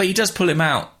 but he does pull him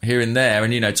out here and there.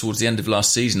 And, towards the end of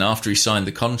last season, after he signed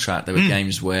the contract, there were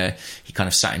games where he kind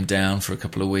of sat him down for a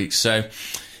couple of weeks. So,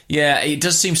 yeah, it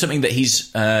does seem something that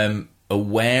he's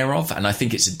aware of, and I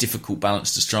think it's a difficult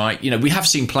balance to strike. You know, we have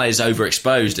seen players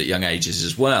overexposed at young ages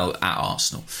as well at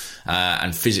Arsenal,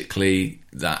 and physically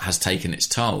that has taken its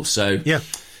toll. So yeah,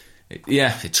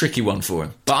 a tricky one for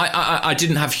him. But I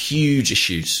didn't have huge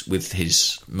issues with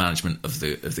his management of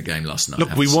the game last night.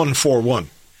 Look, we won 4-1.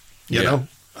 You know.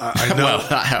 I know. Well,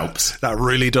 that helps. That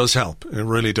really does help. It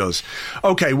really does.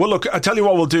 Okay, well, look, I'll tell you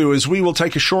what we'll do is we will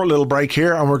take a short little break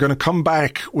here and we're going to come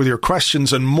back with your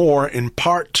questions and more in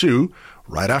part 2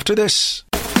 right after this.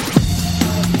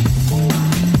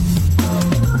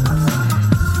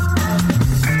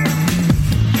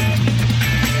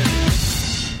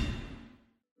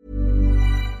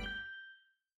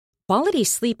 Quality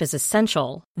sleep is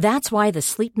essential. That's why the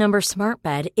Sleep Number Smart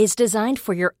Bed is designed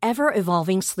for your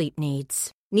ever-evolving sleep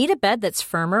needs. Need a bed that's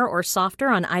firmer or softer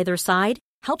on either side?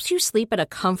 Helps you sleep at a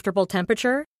comfortable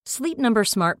temperature? Sleep Number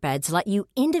Smart Beds let you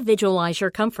individualize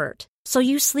your comfort, so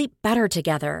you sleep better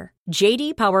together.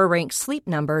 J.D. Power ranks Sleep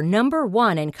Number number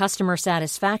 1 in customer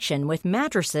satisfaction with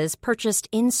mattresses purchased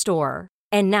in-store.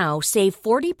 And now save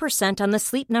 40% on the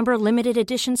Sleep Number Limited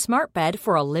Edition Smart Bed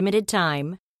for a limited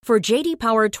time. For J.D.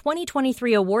 Power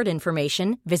 2023 award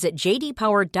information, visit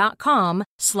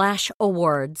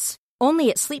jdpower.com/awards.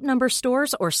 Only at Sleep Number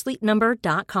stores or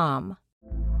sleepnumber.com.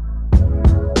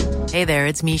 Hey there,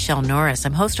 it's Michelle Norris.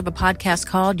 I'm host of a podcast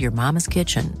called Your Mama's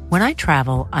Kitchen. When I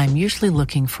travel, I'm usually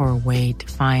looking for a way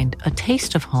to find a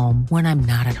taste of home when I'm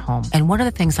not at home. And one of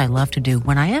the things I love to do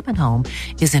when I am at home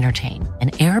is entertain.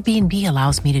 And Airbnb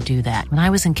allows me to do that. When I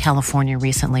was in California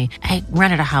recently, I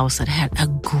rented a house that had a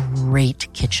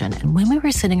great kitchen. And when we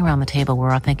were sitting around the table, we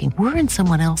were all thinking, we're in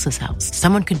someone else's house.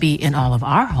 Someone could be in all of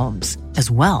our homes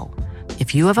as well.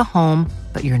 If you have a home,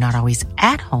 but you're not always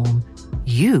at home,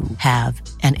 you have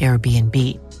an Airbnb.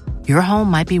 Your home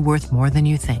might be worth more than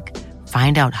you think.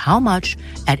 Find out how much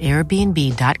at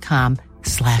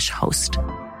airbnb.com/host.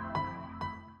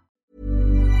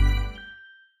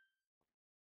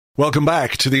 Welcome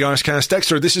back to the Arsecast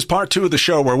Extra. This is part 2 of the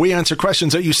show where we answer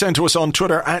questions that you send to us on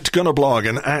Twitter at Gunnerblog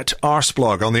and at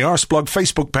Arseblog, on the Arseblog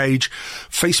Facebook page,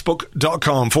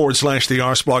 facebook.com/the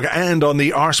Arseblog, and on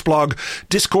the Arseblog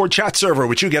Discord chat server,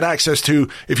 which you get access to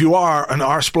if you are an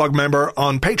Arseblog member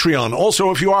on Patreon.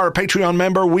 Also, if you are a Patreon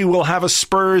member, we will have a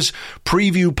Spurs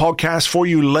preview podcast for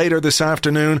you later this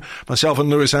afternoon. Myself and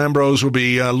Lewis Ambrose will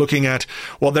be looking at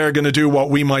what they're going to do, what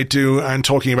we might do, and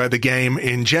talking about the game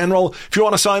in general. If you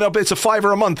want to sign up, it's a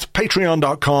 $5 a month,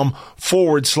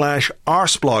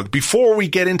 patreon.com/Arseblog. Before we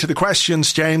get into the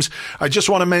questions, James, I just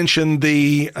want to mention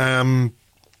the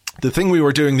thing we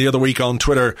were doing the other week on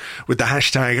Twitter with the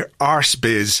hashtag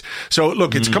Arsebiz. So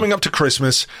look, it's coming up to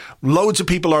Christmas. Loads of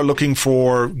people are looking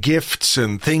for gifts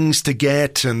and things to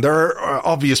get, and there are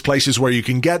obvious places where you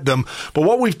can get them. But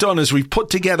what we've done is we've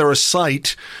put together a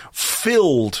site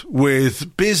filled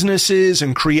with businesses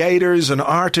and creators and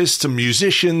artists and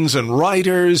musicians and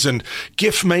writers and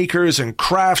gift makers and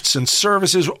crafts and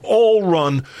services, all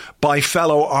run by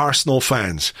fellow Arsenal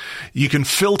fans. You can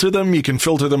filter them. You can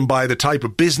filter them by the type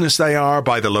of business they are,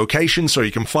 by the location, so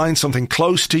you can find something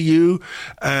close to you.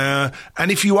 And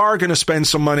if you are going to spend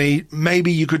some money, maybe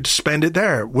you could spend it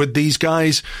there with these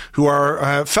guys who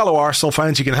are fellow Arsenal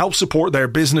fans. You can help support their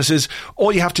businesses.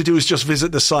 All you have to do is just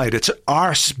visit the site. It's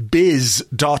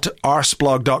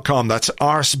arsebiz.arseblog.com. That's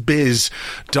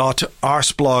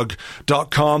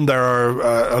arsebiz.arseblog.com. There are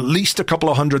at least a couple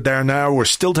of hundred there now. We're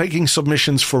still taking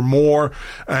submissions for more.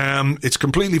 It's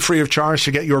completely free of charge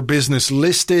to get your business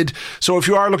listed. So if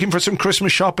you are looking for some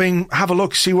Christmas shopping, have a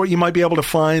look, see what you might be able to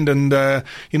find, and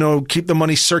keep the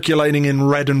money circulating in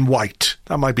red and white.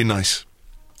 That might be nice.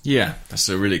 Yeah, that's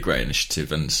a really great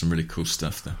initiative and some really cool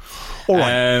stuff there. All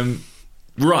right.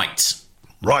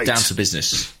 Right. Down to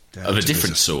business of a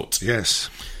different sort. Yes.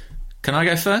 Can I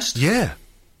go first? Yeah.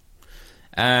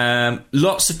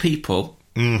 Lots of people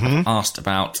have asked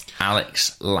about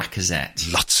Alex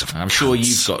Lacazette. Lots of I'm sure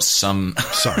you've got some...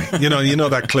 Sorry. You know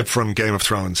that clip from Game of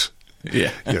Thrones?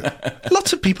 Yeah.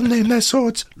 Lots of people name their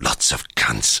swords lots of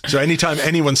cunts. So anytime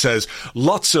anyone says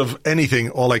lots of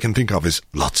anything, all I can think of is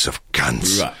lots of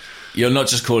cunts. Right. You're not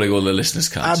just calling all the listeners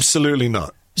cunts. Absolutely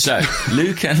not. So,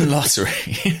 Luke and Lottery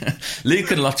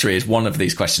is one of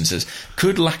these questions. Says,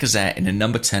 could Lacazette in a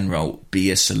number 10 role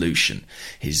be a solution?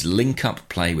 His link-up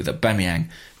play with Aubameyang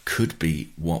could be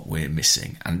what we're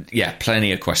missing. And yeah,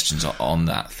 plenty of questions on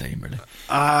that theme, really.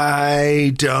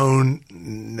 I don't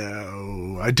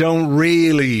know. I don't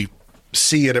really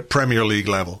see it at Premier League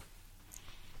level.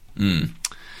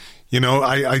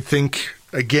 I think,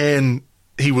 again,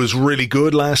 he was really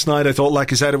good last night. I thought,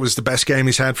 like I said, it was the best game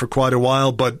he's had for quite a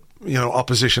while. But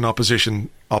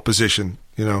opposition.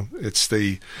 You know, it's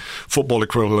the football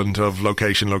equivalent of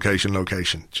location,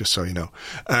 just so you know.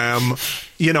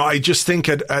 I just think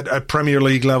at Premier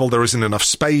League level, there isn't enough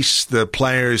space. The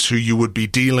players who you would be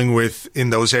dealing with in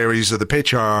those areas of the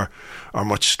pitch are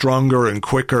much stronger and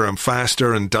quicker and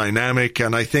faster and dynamic.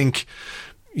 And I think,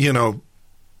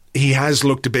 he has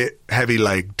looked a bit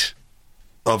heavy-legged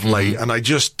of late, and I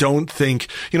just don't think,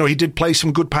 he did play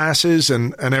some good passes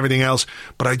and everything else,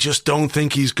 but I just don't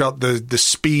think he's got the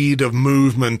speed of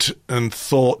movement and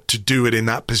thought to do it in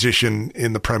that position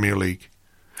in the Premier League.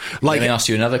 Let me ask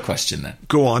you another question then.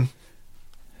 Go on.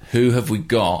 Who have we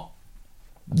got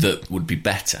that would be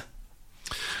better?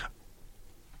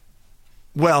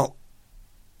 Well,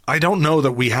 I don't know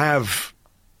that we have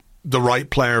the right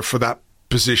player for that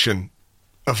position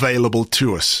available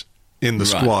to us in the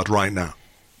squad right now.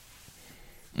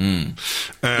 No,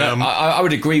 I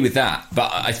would agree with that,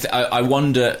 but I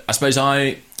wonder. I suppose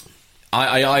I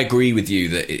agree with you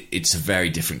that it's a very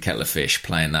different kettle of fish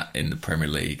playing that in the Premier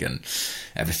League and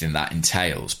everything that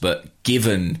entails. But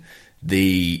given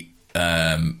the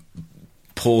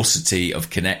paucity of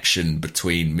connection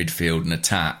between midfield and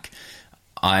attack,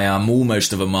 I am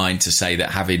almost of a mind to say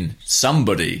that having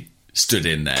somebody stood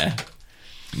in there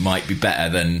might be better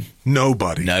than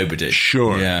nobody.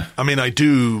 Sure. Yeah. I mean, I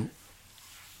do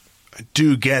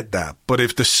get that, but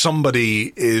if the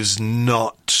somebody is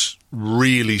not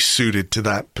really suited to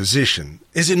that position,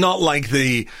 is it not like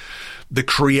the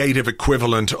creative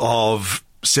equivalent of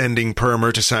sending Per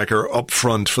Mertesacker up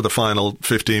front for the final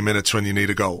 15 minutes when you need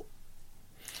a goal?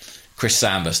 Chris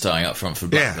Samba starting up front for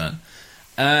Blackburn.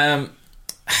 Yeah.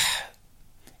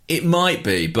 It might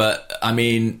be, but I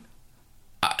mean,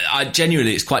 I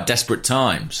genuinely, it's quite desperate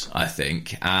times, I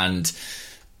think, and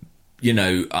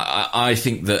I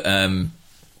think that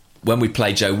when we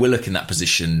play Joe Willock in that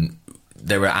position,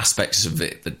 there are aspects of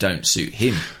it that don't suit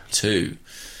him too.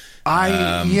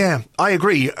 I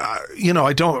agree.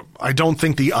 I don't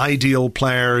think the ideal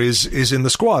player is in the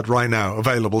squad right now,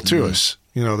 available to us.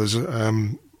 There's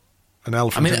an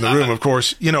elephant in the room, of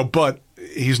course. But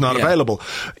he's not available.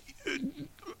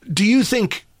 Do you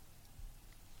think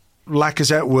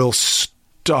Lacazette will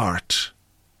start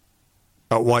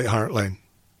at White Hart Lane?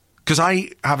 Because I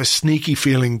have a sneaky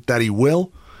feeling that he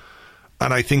will,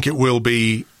 and I think it will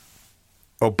be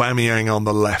Aubameyang on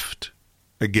the left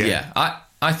again. Yeah,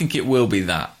 I think it will be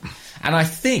that. And I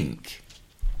think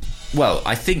hope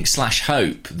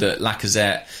that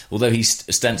Lacazette, although he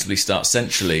ostensibly starts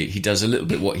centrally, he does a little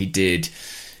bit what he did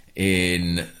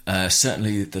in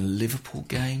certainly the Liverpool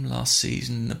game last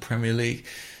season in the Premier League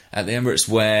at the Emirates,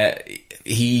 where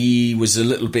he was a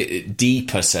little bit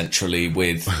deeper centrally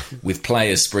with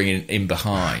players springing in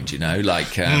behind, I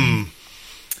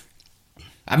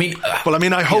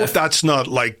hope that's not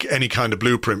like any kind of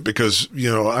blueprint, because,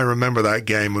 I remember that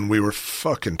game when we were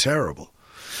fucking terrible.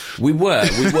 We were,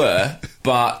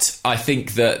 but I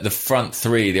think that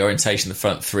the orientation of the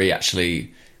front three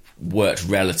actually worked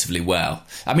relatively well.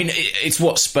 I mean, it's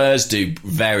what Spurs do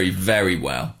very, very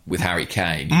well with Harry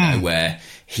Kane, where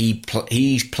he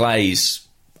plays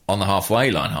on the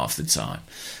halfway line half the time.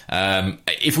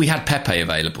 If we had Pepe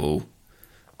available,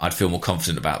 I'd feel more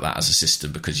confident about that as a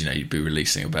system, because, you'd be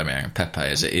releasing Aubameyang and Pepe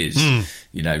as it is.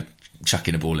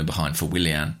 Chucking a ball in behind for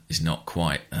Willian is not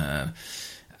quite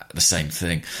the same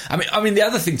thing. I mean, the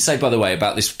other thing to say, by the way,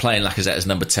 about this playing Lacazette as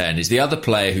number 10 is the other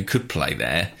player who could play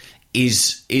there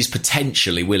is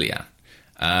potentially Willian.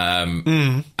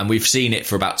 And we've seen it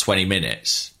for about 20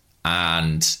 minutes,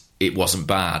 and it wasn't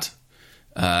bad.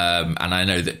 And I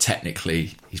know that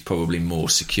technically he's probably more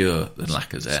secure than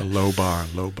Lacazette. It's a low bar.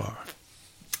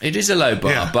 It is a low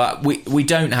bar, but we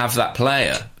don't have that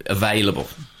player available.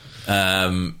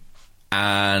 And,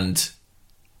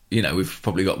 we've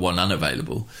probably got one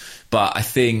unavailable. But I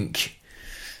think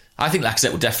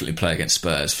Lacazette will definitely play against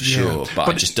Spurs for sure, but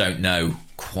I just don't know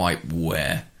quite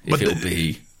where. If it'll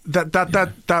be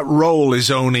that role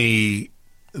is only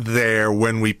there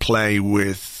when we play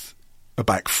with a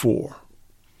back four,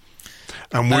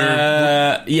 and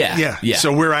we're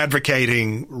So we're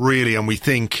advocating really, and we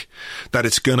think that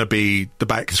it's going to be the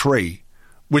back three,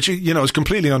 which is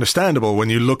completely understandable when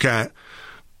you look at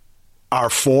our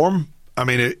form. I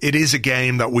mean, it is a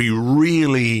game that we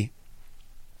really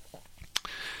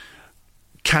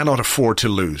cannot afford to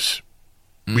lose.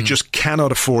 We just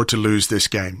cannot afford to lose this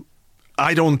game.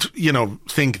 I don't,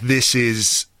 think this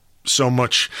is so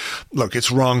much. Look,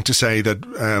 it's wrong to say that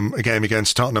a game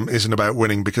against Tottenham isn't about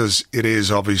winning, because it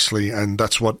is, obviously, and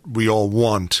that's what we all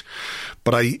want.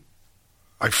 But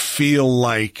I feel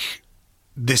like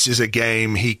this is a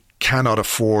game he cannot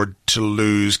afford to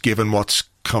lose given what's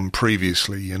come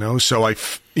previously, you know. So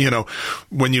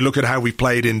when you look at how we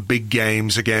played in big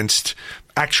games against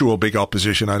actual big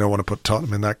opposition, I don't want to put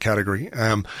Tottenham in that category.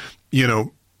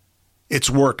 It's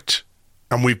worked,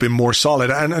 and we've been more solid.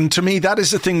 And to me, that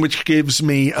is the thing which gives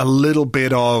me a little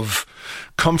bit of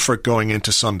comfort going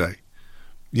into Sunday.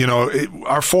 You know,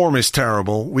 our form is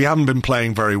terrible. We haven't been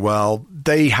playing very well.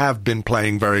 They have been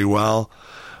playing very well.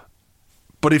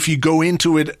 But if you go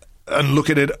into it and look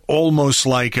at it almost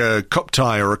like a cup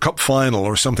tie or a cup final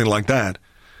or something like that,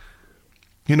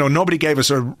 you know, nobody gave us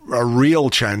a real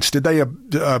chance, did they,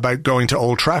 about going to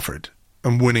Old Trafford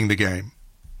and winning the game?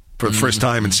 For the first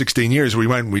time in 16 years, we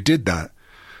went and we did that.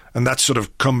 And that's sort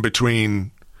of come between,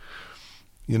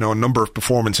 you know, a number of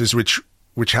performances which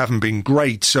haven't been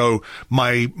great. So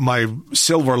my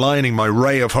silver lining, my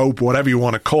ray of hope, whatever you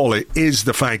want to call it, is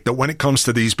the fact that when it comes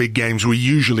to these big games, we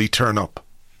usually turn up.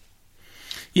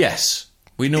 Yes,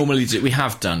 we normally do. We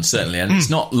have done, certainly. And it's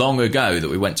not long ago that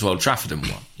we went to Old Trafford and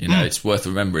won. You know, it's worth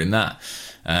remembering that.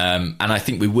 And I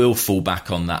think we will fall back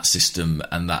on that system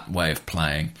and that way of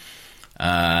playing.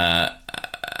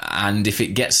 And if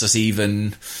it gets us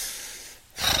even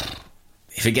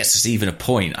a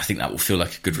point, I think that will feel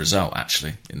like a good result,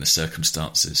 actually, in the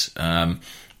circumstances. I've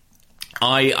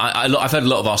heard a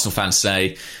lot of Arsenal fans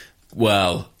say,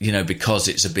 well, you know, because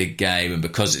it's a big game and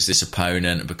because it's this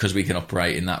opponent and because we can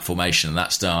operate in that formation and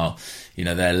that style, you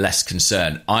know, they're less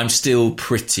concerned. I'm still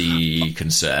pretty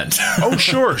concerned. Oh,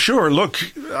 sure. Look,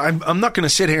 I'm not going to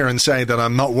sit here and say that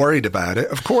I'm not worried about it.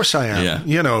 Of course I am. Yeah.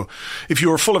 You know, if you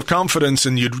were full of confidence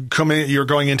and you're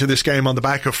going into this game on the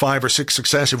back of 5 or 6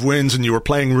 successive wins and you were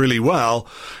playing really well,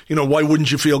 you know, why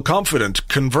wouldn't you feel confident?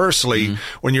 Conversely,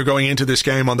 when you're going into this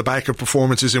game on the back of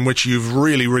performances in which you've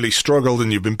really, really struggled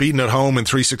and you've been beaten at home in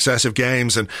 3 successive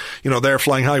games and, you know, they're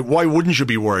flying high, why wouldn't you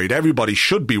be worried? Everybody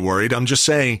should be worried. I'm just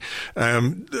saying,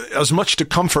 as much to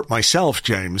comfort myself,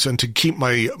 James, and to keep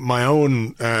my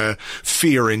own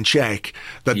fear in check,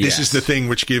 that this is the thing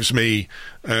which gives me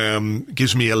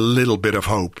a little bit of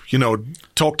hope. You know,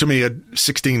 talk to me at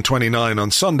 16:29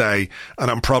 on Sunday, and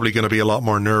I'm probably going to be a lot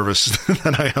more nervous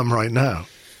than I am right now.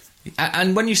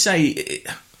 And when you say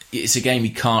it's a game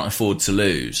you can't afford to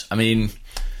lose, I mean,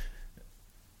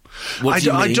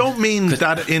 I don't mean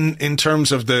that in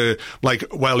terms of the, like,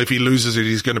 well, if he loses it,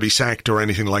 he's going to be sacked or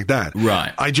anything like that.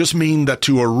 Right. I just mean that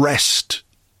to arrest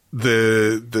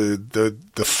the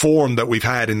form that we've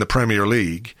had in the Premier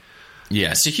League.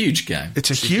 Yeah, it's a huge game. It's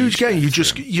a huge game. You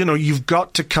just, you know, you've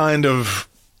got to kind of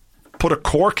put a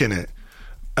cork in it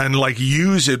and, like,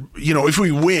 use it. You know, if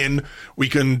we win, we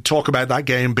can talk about that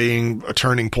game being a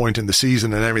turning point in the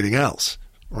season and everything else.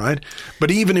 Right.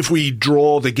 But even if we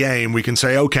draw the game, we can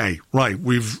say, OK, right,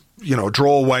 we've, you know,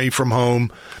 draw away from home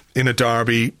in a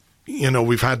derby. You know,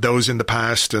 we've had those in the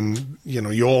past and, you know,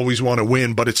 you always want to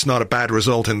win, but it's not a bad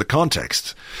result in the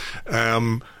context.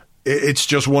 It's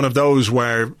just one of those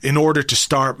where in order to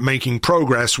start making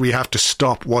progress, we have to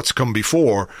stop what's come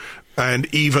before.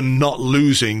 And even not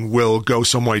losing will go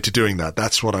some way to doing that.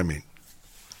 That's what I mean.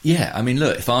 Yeah. I mean,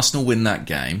 look, if Arsenal win that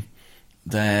game,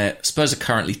 Spurs are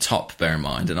currently top, bear in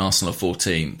mind, and Arsenal are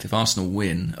 14th. If Arsenal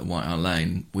win at White Hart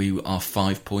Lane, we are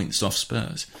 5 points off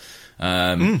Spurs.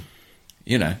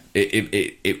 You know,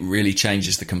 it really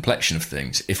changes the complexion of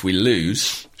things. If we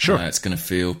lose, it's going to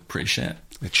feel pretty shit.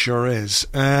 It sure is.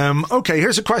 Okay,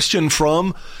 here's a question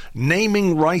from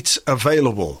Naming Rights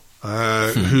Available,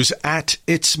 who's at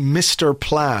It's Mr.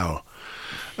 Plough.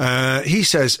 He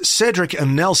says, Cedric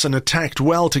and Nelson attacked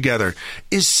well together.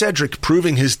 Is Cedric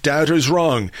proving his doubters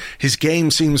wrong? His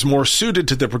game seems more suited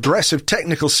to the progressive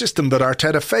technical system that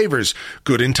Arteta favours.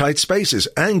 Good in tight spaces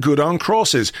and good on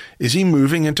crosses. Is he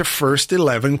moving into first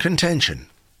 11 contention?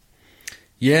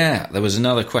 Yeah, there was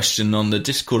another question on the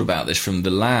Discord about this from The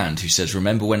Land, who says,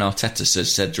 remember when Arteta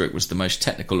says Cedric was the most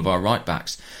technical of our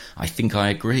right-backs? I think I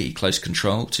agree. Close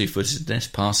control,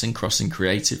 two-footedness, passing, crossing,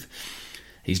 creative.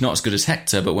 He's not as good as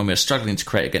Hector, but when we're struggling to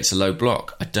create against a low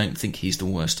block, I don't think he's the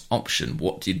worst option.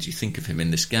 What did you think of him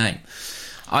in this game?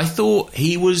 I thought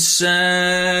he was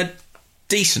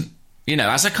decent, you know,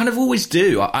 as I kind of always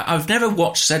do. I've never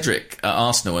watched Cedric at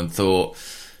Arsenal and thought,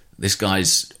 this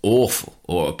guy's awful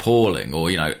or appalling or,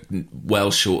 you know,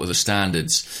 well short of the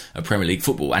standards of Premier League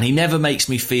football. And he never makes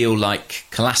me feel like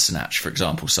Kolasinac, for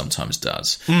example, sometimes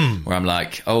does, where I'm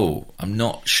like, oh, I'm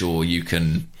not sure you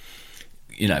can,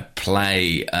 you know,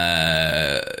 play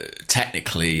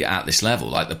technically at this level.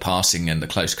 Like the passing and the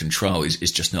close control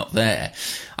is just not there.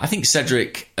 I think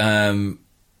Cedric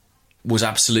was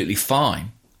absolutely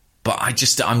fine But I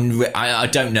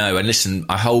don't know. And listen,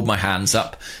 I hold my hands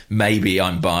up. Maybe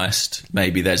I'm biased.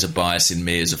 Maybe there's a bias in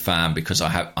me as a fan because I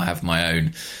have my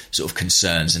own sort of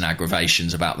concerns and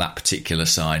aggravations about that particular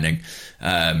signing.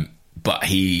 But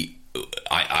I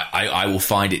will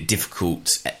find it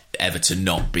difficult ever to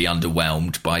not be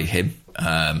underwhelmed by him.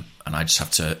 And I just have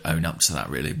to own up to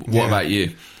that, really. What about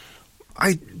you?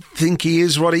 I think he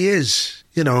is what he is.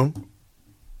 You know,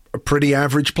 a pretty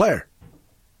average player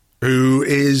who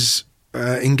is,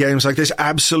 in games like this,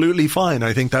 absolutely fine.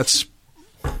 I think that's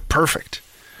perfect.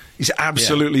 He's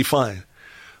absolutely fine.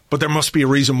 But there must be a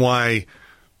reason why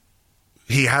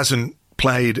he hasn't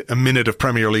played a minute of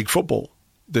Premier League football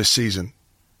this season.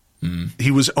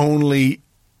 He was only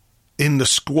in the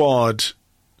squad.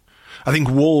 I think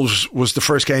Wolves was the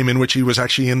first game in which he was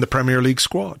actually in the Premier League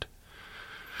squad.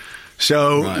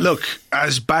 So, look,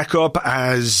 as backup,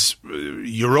 as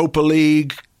Europa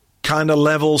League kind of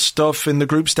level stuff in the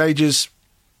group stages,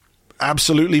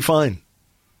 absolutely fine.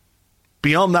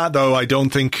 Beyond that, though, I don't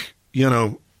think,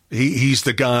 he's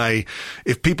the guy.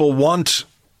 If people want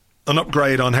an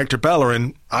upgrade on Hector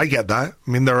Bellerin, I get that.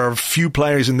 I mean, there are a few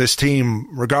players in this team,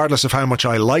 regardless of how much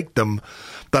I like them,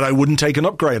 that I wouldn't take an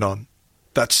upgrade on.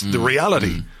 That's the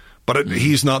reality. But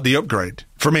he's not the upgrade.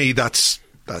 For me, that's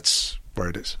where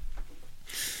it is.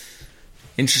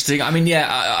 Interesting. I mean,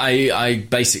 I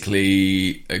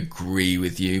basically agree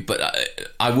with you, but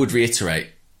I would reiterate,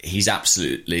 he's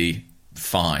absolutely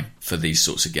fine for these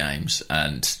sorts of games.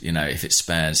 And, if it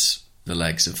spares the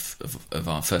legs of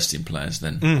our first team players,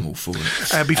 then I'm all for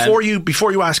it.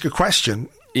 Before you ask a question,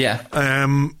 did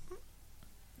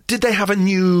they have a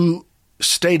new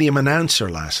stadium announcer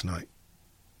last night?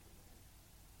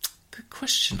 Good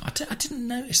question. I didn't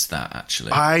notice that,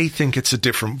 actually. I think it's a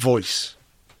different voice.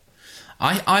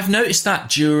 I've noticed that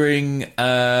during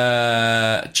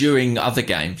other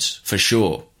games, for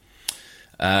sure.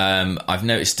 I've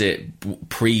noticed it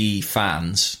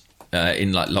pre-fans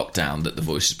in like lockdown that the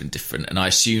voice has been different, and I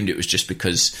assumed it was just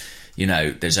because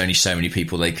there's only so many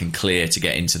people they can clear to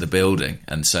get into the building,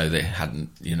 and so they hadn't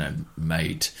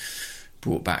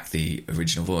brought back the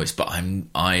original voice. But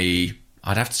I'd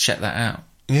have to check that out.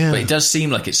 Yeah, but it does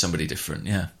seem like it's somebody different.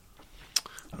 Yeah.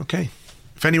 Okay.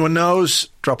 If anyone knows,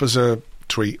 drop us a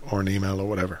tweet or an email or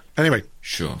whatever. Anyway.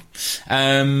 Sure.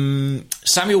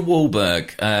 Samuel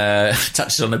Wahlberg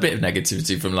touched on a bit of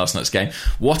negativity from last night's game.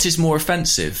 What is more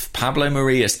offensive, Pablo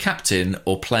Mari as captain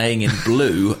or playing in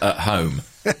blue at home?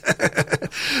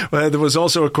 Well, there was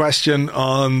also a question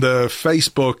on the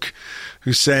Facebook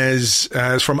who says,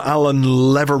 it's from Alan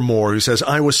Levermore, who says,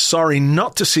 I was sorry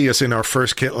not to see us in our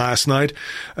first kit last night,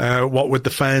 what with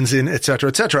the fans in, etc.,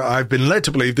 etc. I've been led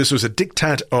to believe this was a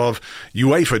diktat of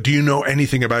UEFA. Do you know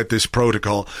anything about this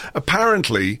protocol?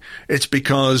 Apparently, it's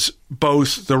because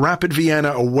both the Rapid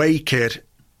Vienna away kit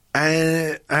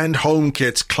and home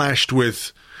kits clashed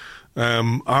with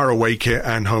our away kit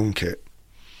and home kit.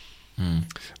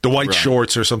 The white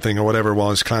shorts or something or whatever it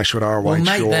was clashed with our white shorts.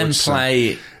 Well, make them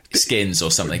play skins or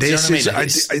something.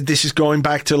 This is going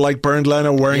back to like Bernd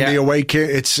Leno wearing the away kit.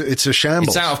 It's a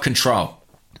shambles. It's out of control.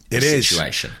 It is.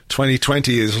 Situation.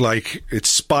 2020 is like,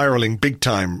 it's spiraling big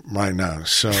time right now.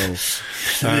 So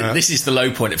this is the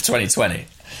low point of 2020.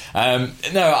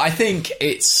 No, I think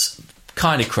it's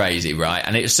kind of crazy, right?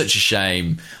 And it's such a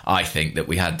shame, I think, that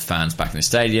we had fans back in the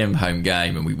stadium, home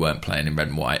game, and we weren't playing in red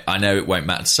and white. I know it won't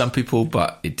matter to some people,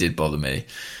 but it did bother me.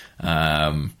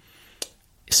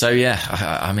 So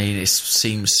I mean, it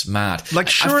seems mad. Like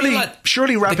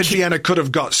surely Rapid Vienna could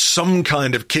have got some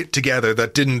kind of kit together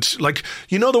that didn't, like,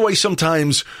 the way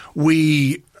sometimes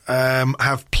we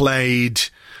have played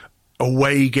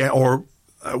away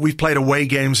we've played away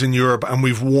games in Europe and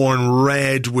we've worn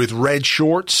red with red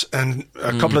shorts, and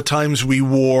a couple of times we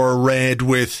wore red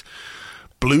with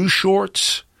blue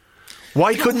shorts.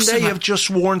 Why couldn't they have just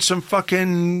worn some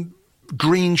fucking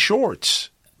green shorts?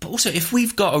 But also, if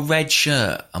we've got a red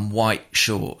shirt and white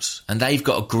shorts, and they've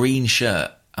got a green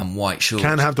shirt and white shorts,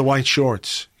 can't have the white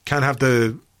shorts. Can't have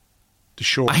the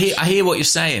shorts. I hear what you're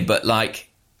saying, but like,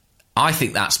 I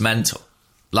think that's mental.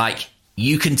 Like,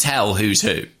 you can tell who's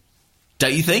who,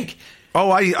 don't you think?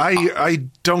 Oh, I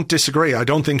don't disagree. I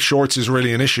don't think shorts is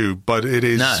really an issue, but it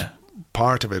is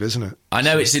part of it, isn't it? I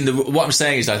know it's in the. What I'm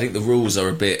saying is, I think the rules are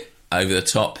a bit over the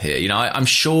top here. I'm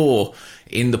sure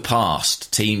in the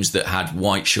past, teams that had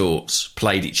white shorts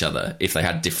played each other if they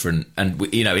had different, and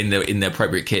in the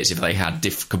appropriate kits, if they had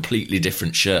completely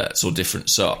different shirts or different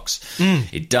socks.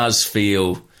 It does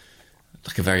feel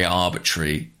like a very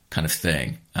arbitrary kind of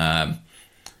thing. And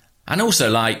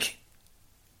also,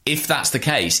 if that's the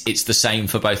case, it's the same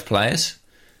for both players,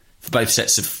 for both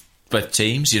sets of both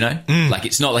teams, you know? Like,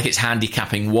 it's not like it's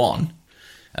handicapping one.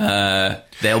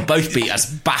 They'll both be as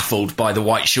baffled by the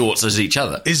white shorts as each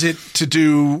other. Is it to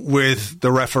do with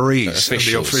the referees and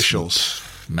the officials?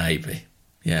 Maybe.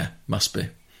 Yeah, must be.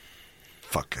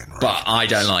 Fucking right. But I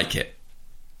don't like it.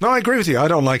 No, I agree with you. I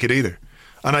don't like it either.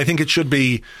 And I think it should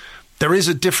be... There is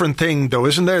a different thing, though,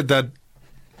 isn't there, that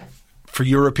for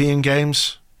European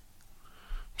games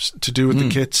to do with the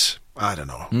kits? I don't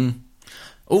know.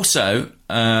 Also,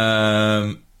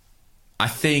 I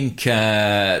think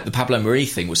the Pablo Mari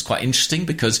thing was quite interesting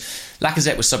because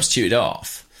Lacazette was substituted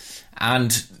off.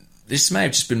 And this may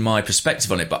have just been my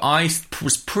perspective on it, but I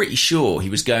was pretty sure he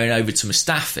was going over to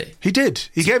Mustafi. He did.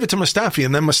 He gave it to Mustafi,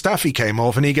 and then Mustafi came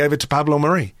off, and he gave it to Pablo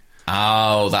Mari.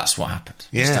 Oh, that's what happened.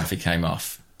 Yeah. Mustafi came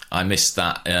off. I missed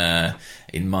that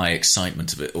in my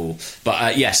excitement of it all.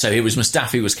 But so it was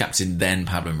Mustafi was captain, then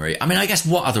Pablo Mari. I mean, I guess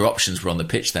what other options were on the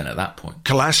pitch then at that point?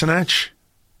 Kolasinac?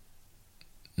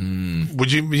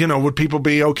 Would people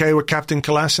be okay with Captain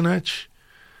Kolasinac?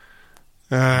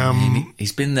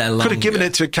 He's been there longer. Could have given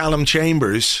it to Callum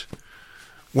Chambers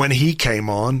when he came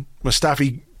on.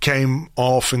 Mustafi came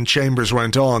off and Chambers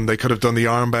went on. They could have done the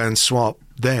armband swap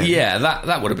then. Yeah,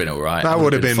 that would have been all right. That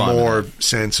would have been more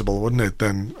sensible, wouldn't it,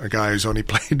 than a guy who's only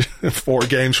played 4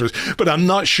 games for us. But I'm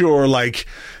not sure,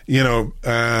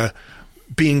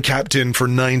 being captain for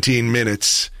 19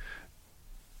 minutes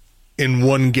in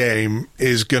one game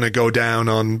is going to go down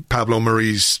on Pablo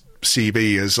Mari's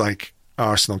CV as,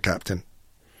 Arsenal captain.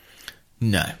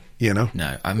 No.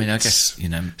 No. I mean, I guess,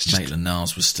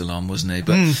 Maitland-Niles was still on, wasn't he?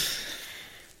 But,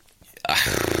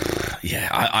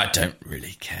 I don't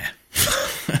really care.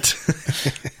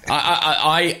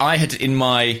 I had in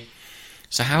my...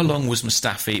 So how long was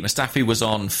Mustafi? Mustafi was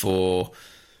on for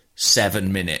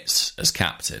 7 minutes as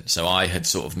captain, so I had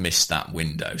sort of missed that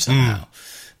window somehow.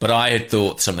 But I had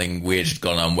thought something weird had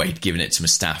gone on where he'd given it to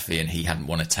Mustafi and he hadn't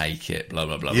want to take it, blah,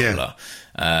 blah, blah, blah, blah.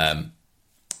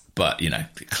 But,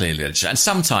 clearly... And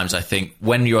sometimes I think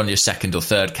when you're on your second or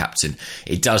third captain,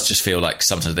 it does just feel like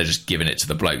sometimes they're just giving it to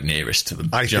the bloke nearest to them.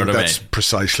 I think that's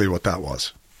precisely what that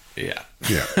was. Yeah.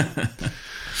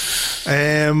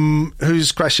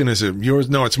 Whose question is it? Yours?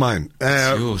 No, it's mine.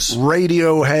 It's yours.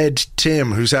 Radiohead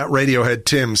Tim, who's at Radiohead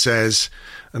Tim, says,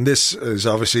 and this is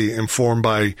obviously informed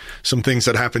by some things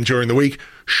that happened during the week,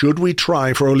 should we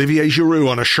try for Olivier Giroud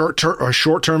on a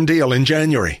short-term deal in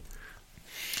January?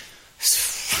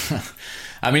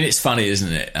 I mean, it's funny,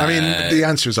 isn't it? I mean, the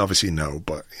answer is obviously no,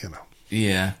 but,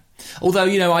 Yeah.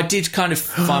 Although, I did kind of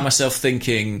find myself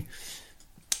thinking...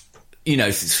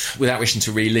 without wishing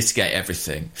to relitigate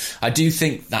everything, I do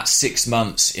think that 6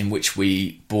 months in which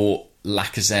we bought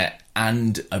Lacazette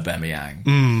and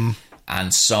Aubameyang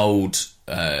and sold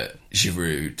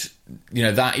Giroud,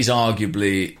 that is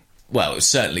arguably, well,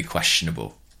 it's certainly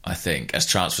questionable, I think, as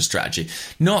transfer strategy.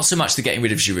 Not so much the getting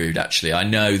rid of Giroud, actually. I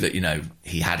know that,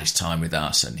 he had his time with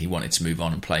us and he wanted to move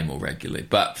on and play more regularly.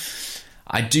 But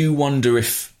I do wonder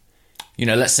if,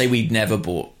 let's say we'd never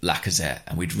bought Lacazette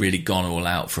and we'd really gone all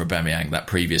out for Aubameyang that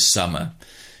previous summer.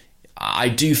 I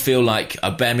do feel like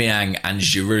Aubameyang and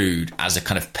Giroud as a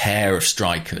kind of pair of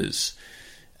strikers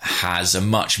has a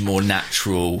much more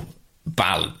natural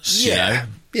balance. Yeah.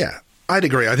 I'd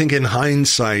agree. I think in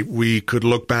hindsight, we could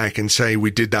look back and say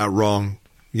we did that wrong.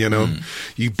 You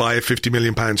buy a £50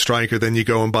 million striker, then you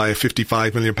go and buy a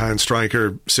 £55 million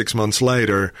striker 6 months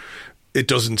later. It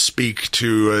doesn't speak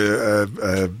to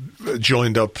a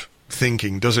joined up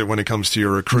thinking, does it, when it comes to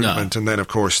your recruitment? No. And then, of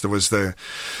course, there was the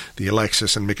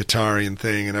Alexis and Mkhitaryan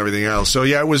thing and everything else. So,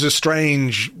 it was a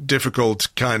strange, difficult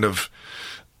kind of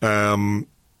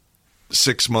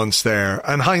 6 months there.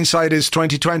 And hindsight is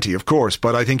 2020, of course.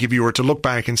 But I think if you were to look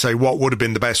back and say what would have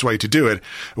been the best way to do it,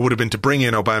 it would have been to bring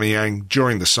in Aubameyang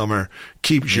during the summer,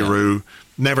 keep Giroud,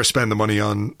 never spend the money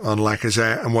on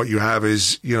Lacazette, and what you have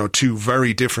is, 2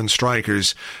 very different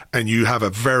strikers, and you have a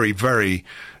very, very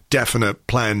definite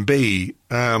plan B.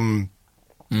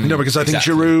 Because I think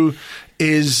Giroud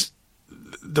is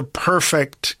the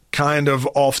perfect kind of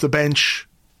off-the-bench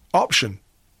option.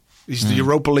 He's the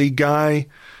Europa League guy.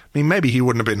 I mean, maybe he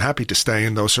wouldn't have been happy to stay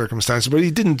in those circumstances, but he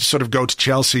didn't sort of go to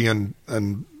Chelsea and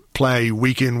play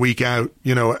week in, week out,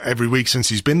 every week since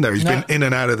he's been there. He's been in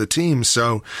and out of the team.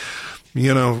 So,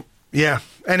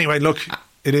 Anyway, look,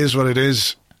 it is what it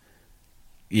is.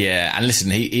 Yeah, and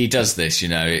listen, he does this,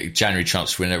 January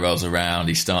transfer window rolls around,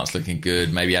 he starts looking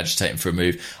good, maybe agitating for a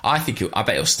move. I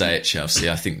bet he'll stay at Chelsea.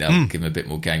 I think they'll give him a bit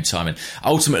more game time. And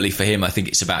ultimately for him, I think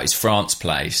it's about his France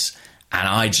place, and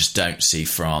I just don't see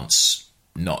France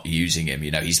not using him.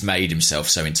 He's made himself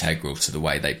so integral to the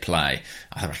way they play.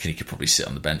 I reckon he could probably sit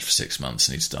on the bench for 6 months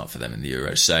and he'd start for them in the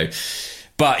Euros. So,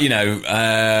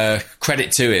 But,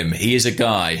 credit to him. He is a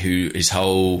guy who his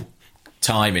whole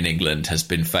time in England has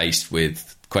been faced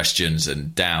with questions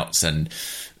and doubts, and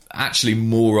actually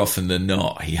more often than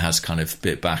not he has kind of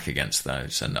bit back against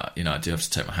those. And I do have to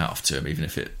take my hat off to him, even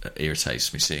if it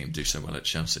irritates me seeing him do so well at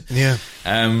Chelsea. Yeah.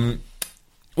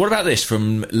 What about this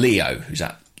from Leo, who's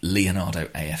at Leonardo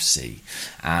AFC?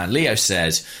 Leo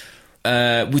says,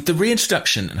 with the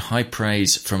reintroduction and high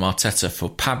praise from Arteta for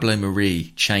Pablo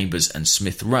Marie, Chambers and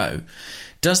Smith Rowe,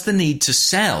 does the need to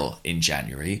sell in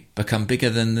January become bigger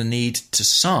than the need to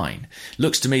sign?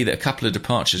 Looks to me that a couple of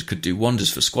departures could do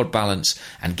wonders for squad balance,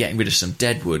 and getting rid of some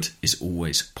deadwood is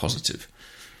always positive.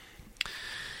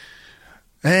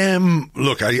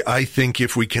 Look, I think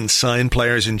if we can sign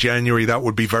players in January, that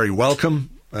would be very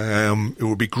welcome. It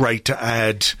would be great to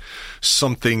add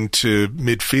something to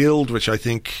midfield, which I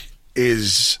think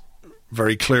is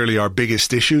very clearly our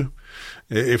biggest issue.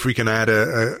 If we can add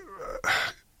a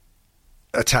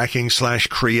attacking /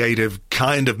 creative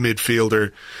kind of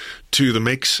midfielder to the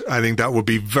mix, I think that would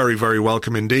be very, very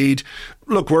welcome indeed.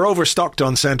 Look, we're overstocked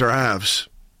on centre halves.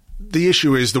 The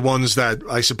issue is the ones that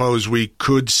I suppose we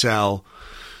could sell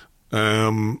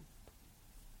are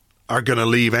going to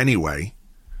leave anyway.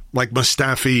 Like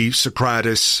Mustafi,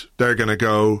 Socrates, they're going to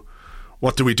go.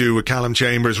 What do we do with Callum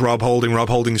Chambers, Rob Holding? Rob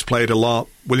Holding's played a lot.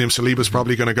 William Saliba's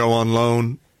probably going to go on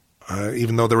loan,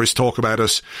 even though there is talk about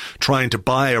us trying to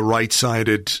buy a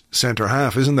right-sided centre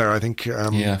half, isn't there? I think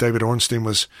David Ornstein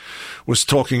was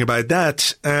talking about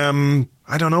that.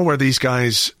 I don't know where these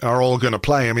guys are all going to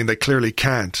play. I mean, they clearly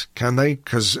can't, can they?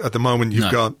 Because at the moment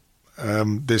you've got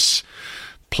this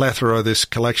plethora, this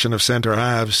collection of centre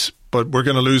halves, but we're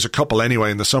going to lose a couple anyway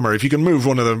in the summer. If you can move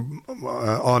one of them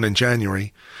on in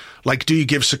January, like, do you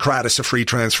give Socrates a free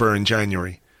transfer in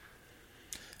January?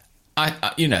 I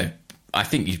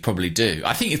think you probably do.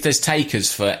 I think if there's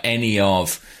takers for any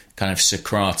of kind of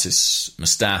Socrates,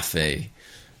 Mustafi,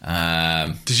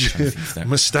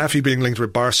 Mustafi being linked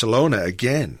with Barcelona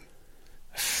again?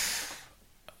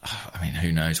 I mean,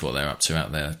 who knows what they're up to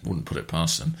out there? Wouldn't put it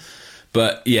past them.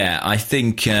 But yeah, I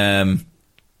think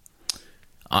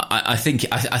I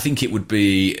think it would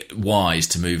be wise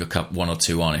to move one or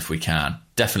two on if we can,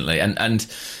 definitely. And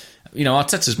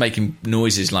Arteta's making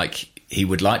noises like he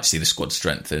would like to see the squad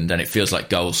strengthened, and it feels like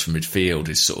goals from midfield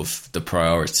is sort of the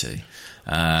priority.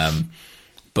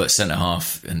 But centre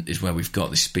half is where we've got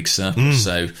this big surplus.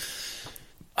 So,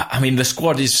 I mean, the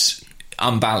squad is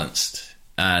unbalanced,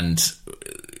 and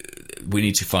we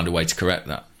need to find a way to correct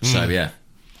that. So yeah,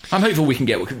 I'm hopeful we can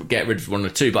get rid of one or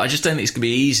two, but I just don't think it's going to be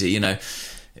easy.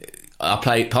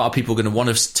 Part of people are going to want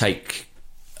to take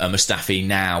a Mustafi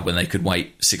now when they could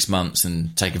wait 6 months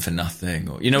and take him for nothing,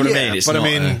 or you know what I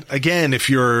mean? Again, if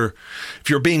you're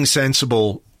being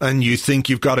sensible and you think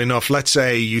you've got enough, let's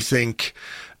say you think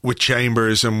with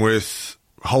Chambers and with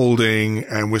Holding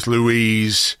and with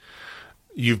Louise,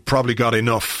 you've probably got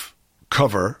enough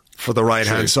cover for the right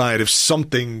hand side. If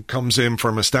something comes in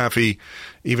for Mustafi,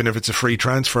 even if it's a free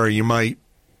transfer, you might,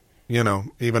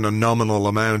 even a nominal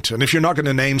amount. And if you're not going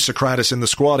to name Socrates in the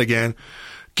squad again,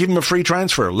 give him a free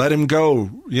transfer. Let him go.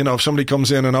 If somebody comes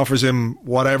in and offers him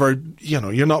whatever,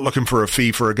 you're not looking for a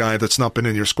fee for a guy that's not been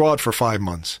in your squad for 5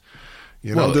 months.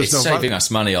 It's saving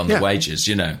us money on the wages,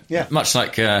 Yeah. Much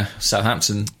like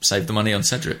Southampton saved the money on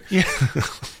Cedric. Yeah.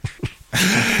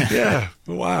 Yeah.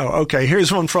 Wow. Okay.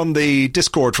 Here's one from the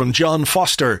Discord from John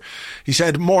Foster. He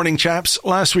said, "Morning, chaps.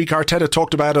 Last week Arteta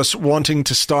talked about us wanting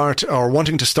to start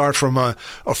from a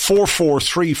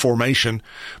 4-4-3 formation,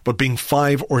 but being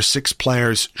 5 or 6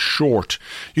 players short.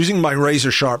 Using my razor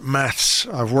sharp maths,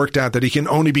 I've worked out that he can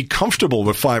only be comfortable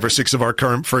with 5 or 6 of our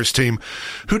current first team.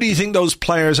 Who do you think those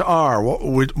players are?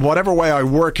 Whatever way I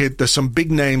work it, there's some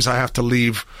big names I have to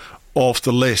leave off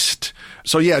the list."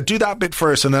 So yeah, do that bit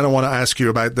first, and then I want to ask you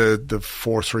about the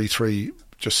 4-3-3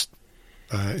 just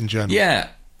in general. Yeah,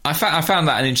 I found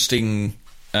that an interesting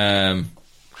comment.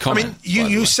 I mean,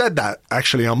 you said that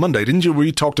actually on Monday, didn't you?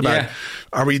 We talked about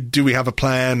do we have a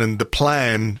plan, and the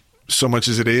plan, so much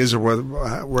as it is, or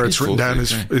where it's written down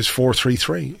is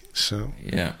 4-3-3. So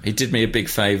yeah, he did me a big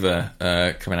favour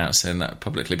coming out saying that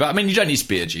publicly. But I mean, you don't need to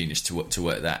be a genius to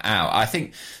work that out. I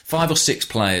think 5 or 6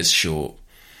 players short.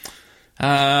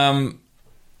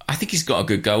 I think he's got a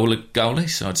good goalie,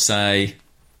 so I'd say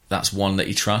that's one that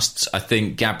he trusts. I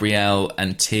think Gabriel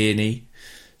and Tierney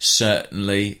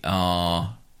certainly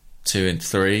are 2 and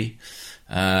 3.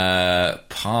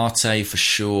 Partey for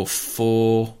sure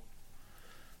 4.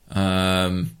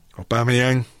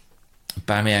 Aubameyang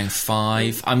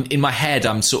 5. In my head,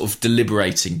 I'm sort of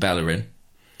deliberating Bellerin.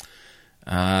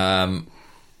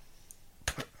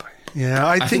 Yeah,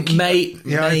 I think maybe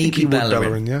he would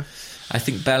Bellerin. Yeah, I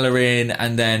think Bellerin,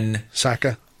 and then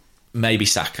Saka. Maybe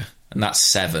Saka, and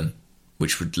that's 7,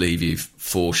 which would leave you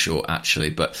 4 short, actually.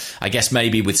 But I guess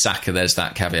maybe with Saka, there's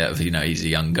that caveat of, he's a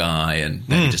young guy and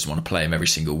maybe just want to play him every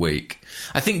single week.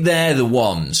 I think they're the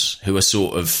ones who are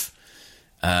sort of,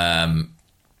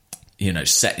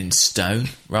 set in stone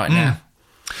right now.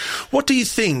 What do you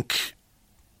think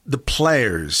the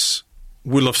players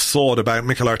will have thought about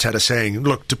Mikel Arteta saying,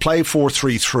 look, to play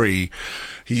 4-3-3,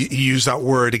 he used that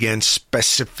word again,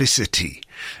 specificity,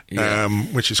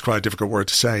 which is quite a difficult word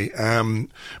to say.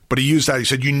 But he used that. He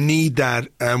said, you need that,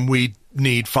 and we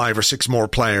need 5 or 6 more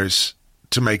players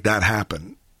to make that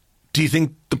happen. Do you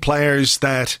think the players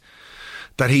that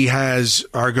he has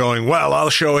are going, well, I'll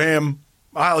show him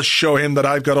that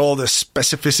I've got all the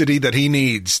specificity that he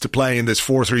needs to play in this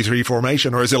 4-3-3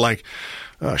 formation? Or is it like,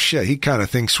 oh shit, he kind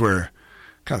of thinks we're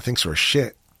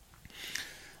shit?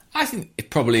 I think it's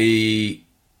probably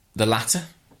the latter.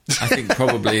 I think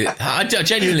probably I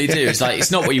genuinely do. It's like,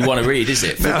 it's not what you want to read, is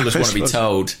it? Footballers want to be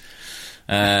told,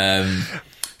 I've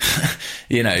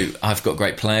got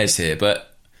great players here,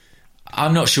 but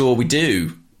I'm not sure we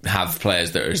do have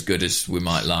players that are as good as we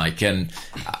might like. And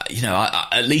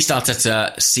at least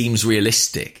Arteta seems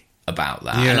realistic about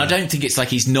that. And I don't think it's like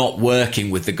he's not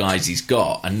working with the guys he's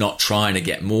got and not trying to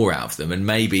get more out of them. And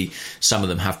maybe some of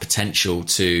them have potential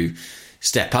to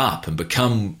step up and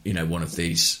become, one of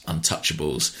these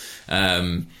untouchables.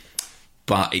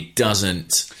 But it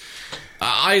doesn't.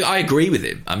 I agree with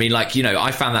him. I mean,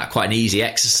 I found that quite an easy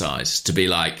exercise to be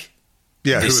like,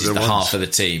 this is the half of the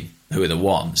team. Who are the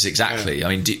ones? Exactly. Yeah.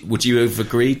 I mean, would you have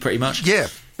agreed pretty much? Yeah,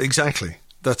 exactly.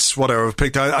 That's what I would have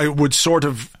picked. I would sort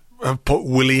of have put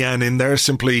Willian in there,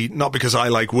 simply not because I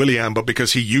like Willian, but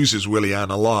because he uses Willian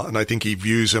a lot, and I think he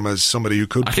views him as somebody who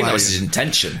could play. I think that was his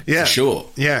intention, for sure.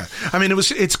 Yeah. I mean,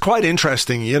 it's quite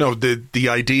interesting, the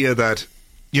idea that,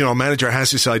 a manager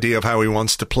has this idea of how he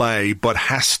wants to play, but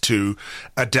has to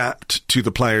adapt to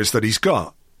the players that he's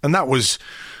got. And that was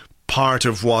part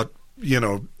of what,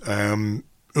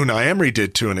 Unai Emery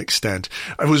did to an extent.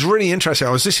 It was really interesting.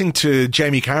 I was listening to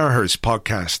Jamie Carragher's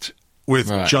podcast with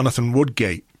Jonathan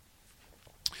Woodgate,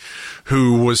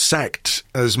 who was sacked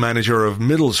as manager of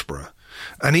Middlesbrough.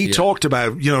 And he talked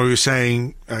about, he was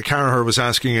saying, Carragher was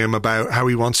asking him about how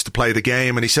he wants to play the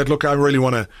game. And he said, look, I really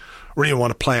want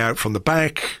to play out from the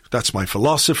back. That's my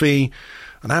philosophy.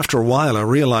 And after a while, I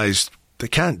realized they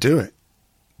can't do it.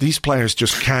 These players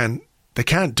just can't. They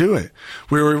can't do it.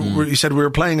 He said we were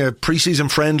playing a pre-season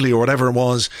friendly or whatever it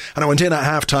was, and I went in at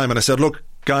halftime and I said, "Look,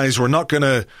 guys, we're not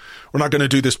gonna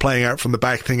do this playing out from the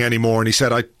back thing anymore." And he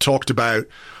said, "I talked about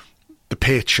the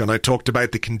pitch and I talked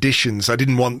about the conditions. I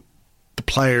didn't want the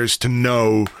players to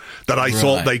know that I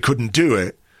thought they couldn't do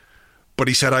it, but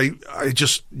he said I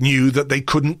just knew that they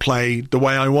couldn't play the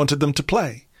way I wanted them to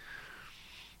play."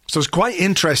 So it's quite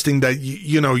interesting that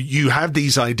you have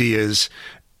these ideas.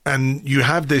 And you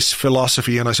have this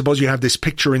philosophy, and I suppose you have this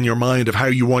picture in your mind of how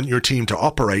you want your team to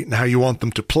operate and how you want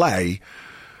them to play.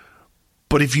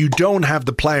 But if you don't have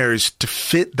the players to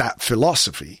fit that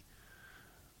philosophy,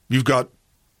 you've got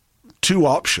 2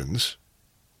 options.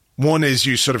 One is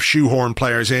you sort of shoehorn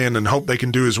players in and hope they can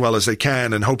do as well as they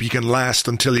can and hope you can last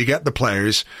until you get the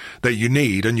players that you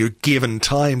need, and you're given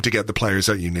time to get the players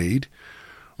that you need.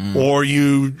 Or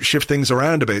you shift things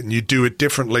around a bit and you do it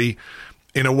differently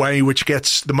in a way which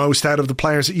gets the most out of the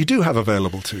players that you do have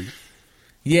available to you.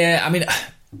 Yeah, I mean,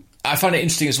 I find it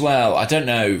interesting as well. I don't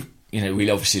know, we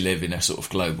obviously live in a sort of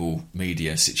global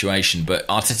media situation, but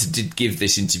Arteta did give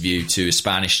this interview to a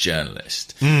Spanish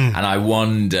journalist, and I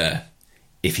wonder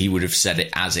if he would have said it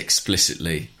as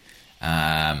explicitly in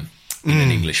an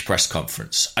English press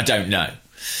conference. I don't know.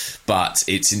 But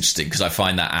it's interesting because I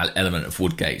find that element of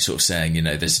Woodgate sort of saying,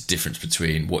 there's a difference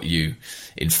between what you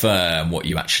infer and what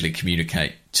you actually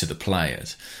communicate to the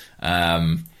players.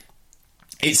 I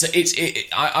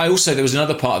also, there was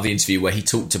another part of the interview where he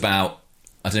talked about,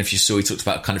 I don't know if you saw, he talked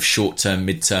about kind of short-term,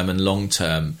 mid-term and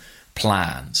long-term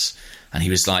plans. And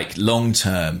he was like,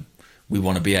 long-term, we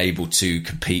want to be able to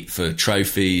compete for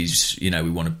trophies. We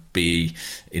want to be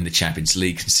in the Champions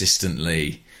League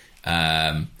consistently.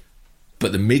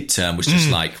 But the midterm was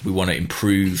just like, we want to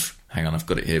improve. Hang on, I've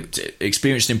got it here.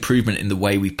 Experience an improvement in the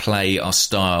way we play, our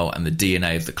style, and the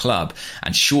DNA of the club.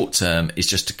 And short term is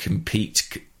just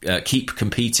to keep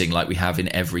competing like we have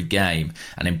in every game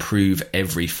and improve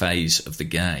every phase of the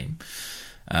game.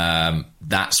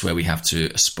 That's where we have to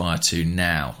aspire to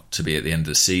now to be at the end of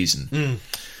the season.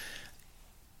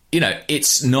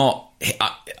 It's not.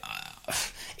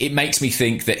 It makes me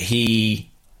think that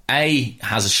he A,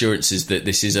 has assurances that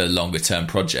this is a longer term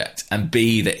project, and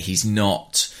B, that he's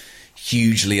not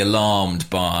hugely alarmed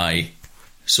by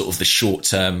sort of the short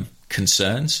term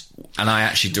concerns. And I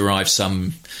actually derive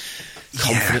some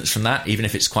confidence from that, even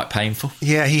if it's quite painful.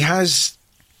 Yeah, he has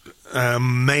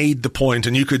made the point,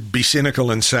 and you could be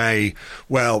cynical and say,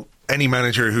 well, any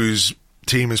manager whose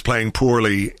team is playing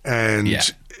poorly and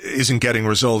isn't getting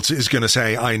results is going to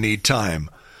say, I need time.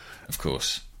 Of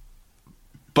course.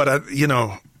 But,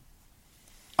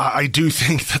 I do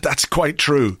think that that's quite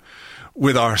true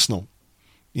with Arsenal.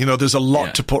 There's a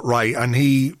lot to put right, and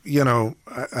he,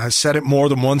 has said it more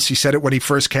than once. He said it when he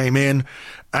first came in,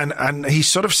 and he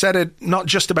sort of said it not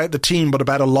just about the team, but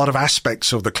about a lot of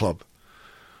aspects of the club.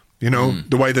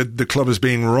 The way that the club is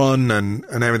being run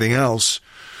and everything else.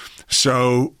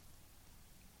 So,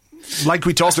 like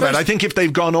we talked about, I think if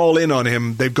they've gone all in on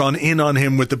him, they've gone in on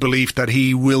him with the belief that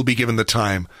he will be given the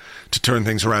time to turn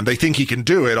things around. They think he can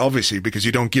do it, obviously, because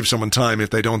you don't give someone time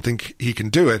if they don't think he can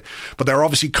do it. But they're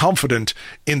obviously confident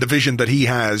in the vision that he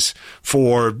has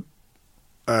for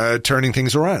turning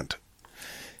things around.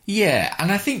 Yeah,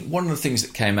 and I think one of the things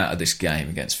that came out of this game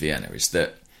against Vienna is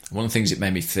that one of the things it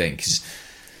made me think is,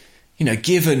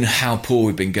 given how poor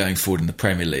we've been going forward in the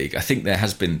Premier League, I think there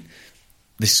has been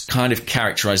this kind of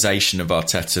characterisation of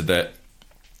Arteta that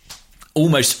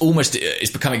almost is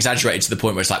become exaggerated to the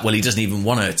point where it's like, well, he doesn't even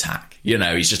want to attack.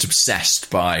 He's just obsessed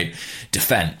by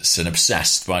defence and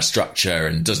obsessed by structure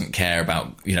and doesn't care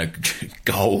about,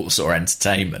 goals or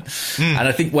entertainment. And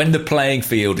I think when the playing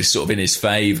field is sort of in his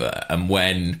favour, and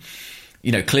when,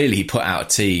 clearly he put out a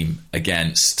team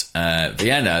against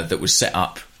Vienna that was set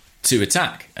up to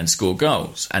attack and score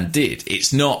goals, and did.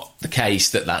 It's not the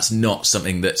case that that's not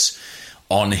something that's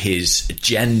on his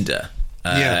agenda.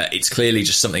 It's clearly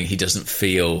just something he doesn't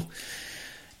feel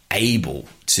able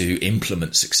to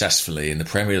implement successfully in the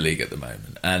Premier League at the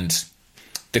moment. And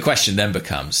the question then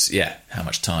becomes, how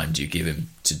much time do you give him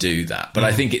to do that? But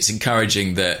I think it's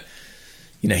encouraging that,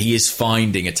 he is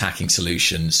finding attacking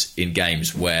solutions in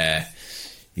games where,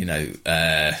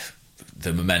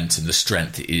 the momentum, the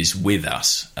strength is with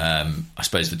us. I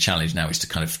suppose the challenge now is to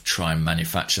kind of try and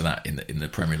manufacture that in the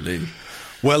Premier League.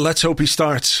 Well, let's hope he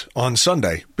starts on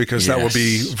Sunday, because that would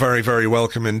be very, very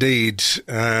welcome indeed.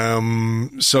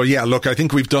 Look, I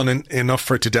think we've done enough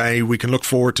for today. We can look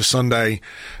forward to Sunday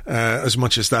as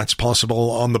much as that's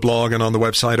possible on the blog and on the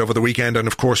website over the weekend. And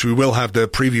of course, we will have the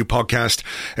preview podcast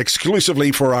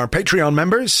exclusively for our Patreon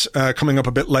members coming up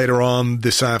a bit later on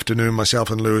this afternoon. Myself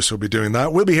and Lewis will be doing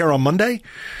that. We'll be here on Monday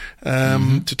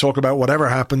to talk about whatever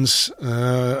happens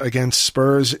against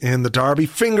Spurs in the derby.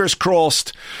 Fingers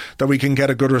crossed that we can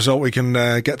get a good result. We can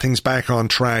get things back on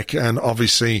track, and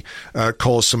obviously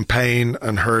cause some pain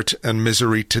and hurt and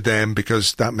misery to them,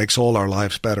 because that makes all our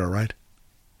lives better, right?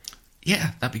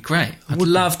 Yeah, that'd be great. I'd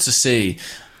love to see.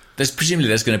 Presumably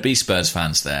there's going to be Spurs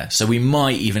fans there, so we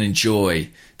might even enjoy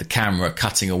the camera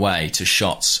cutting away to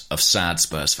shots of sad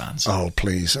Spurs fans. Oh,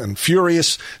 please. And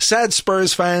furious, sad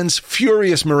Spurs fans,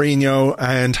 furious Mourinho,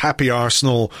 and happy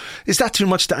Arsenal. Is that too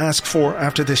much to ask for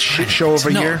after this shit show of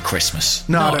a year? Not Christmas.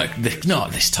 Not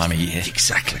this time of year.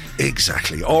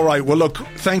 Exactly. All right. Well, look,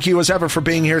 thank you as ever for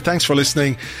being here. Thanks for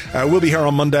listening. We'll be here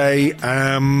on Monday.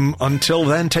 Until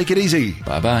then, take it easy.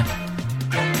 Bye-bye.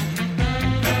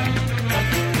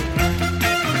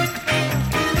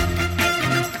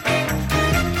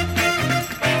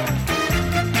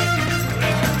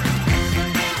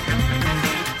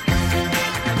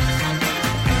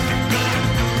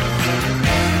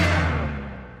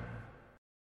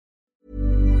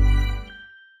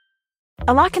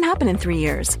 A lot can happen in 3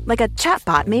 years, like a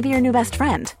chatbot may be your new best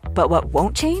friend. But what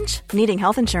won't change? Needing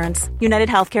health insurance. United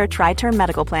Healthcare Tri-Term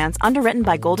Medical Plans, underwritten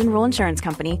by Golden Rule Insurance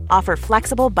Company, offer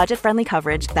flexible, budget-friendly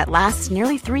coverage that lasts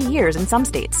nearly 3 years in some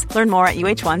states. Learn more at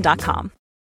uh1.com.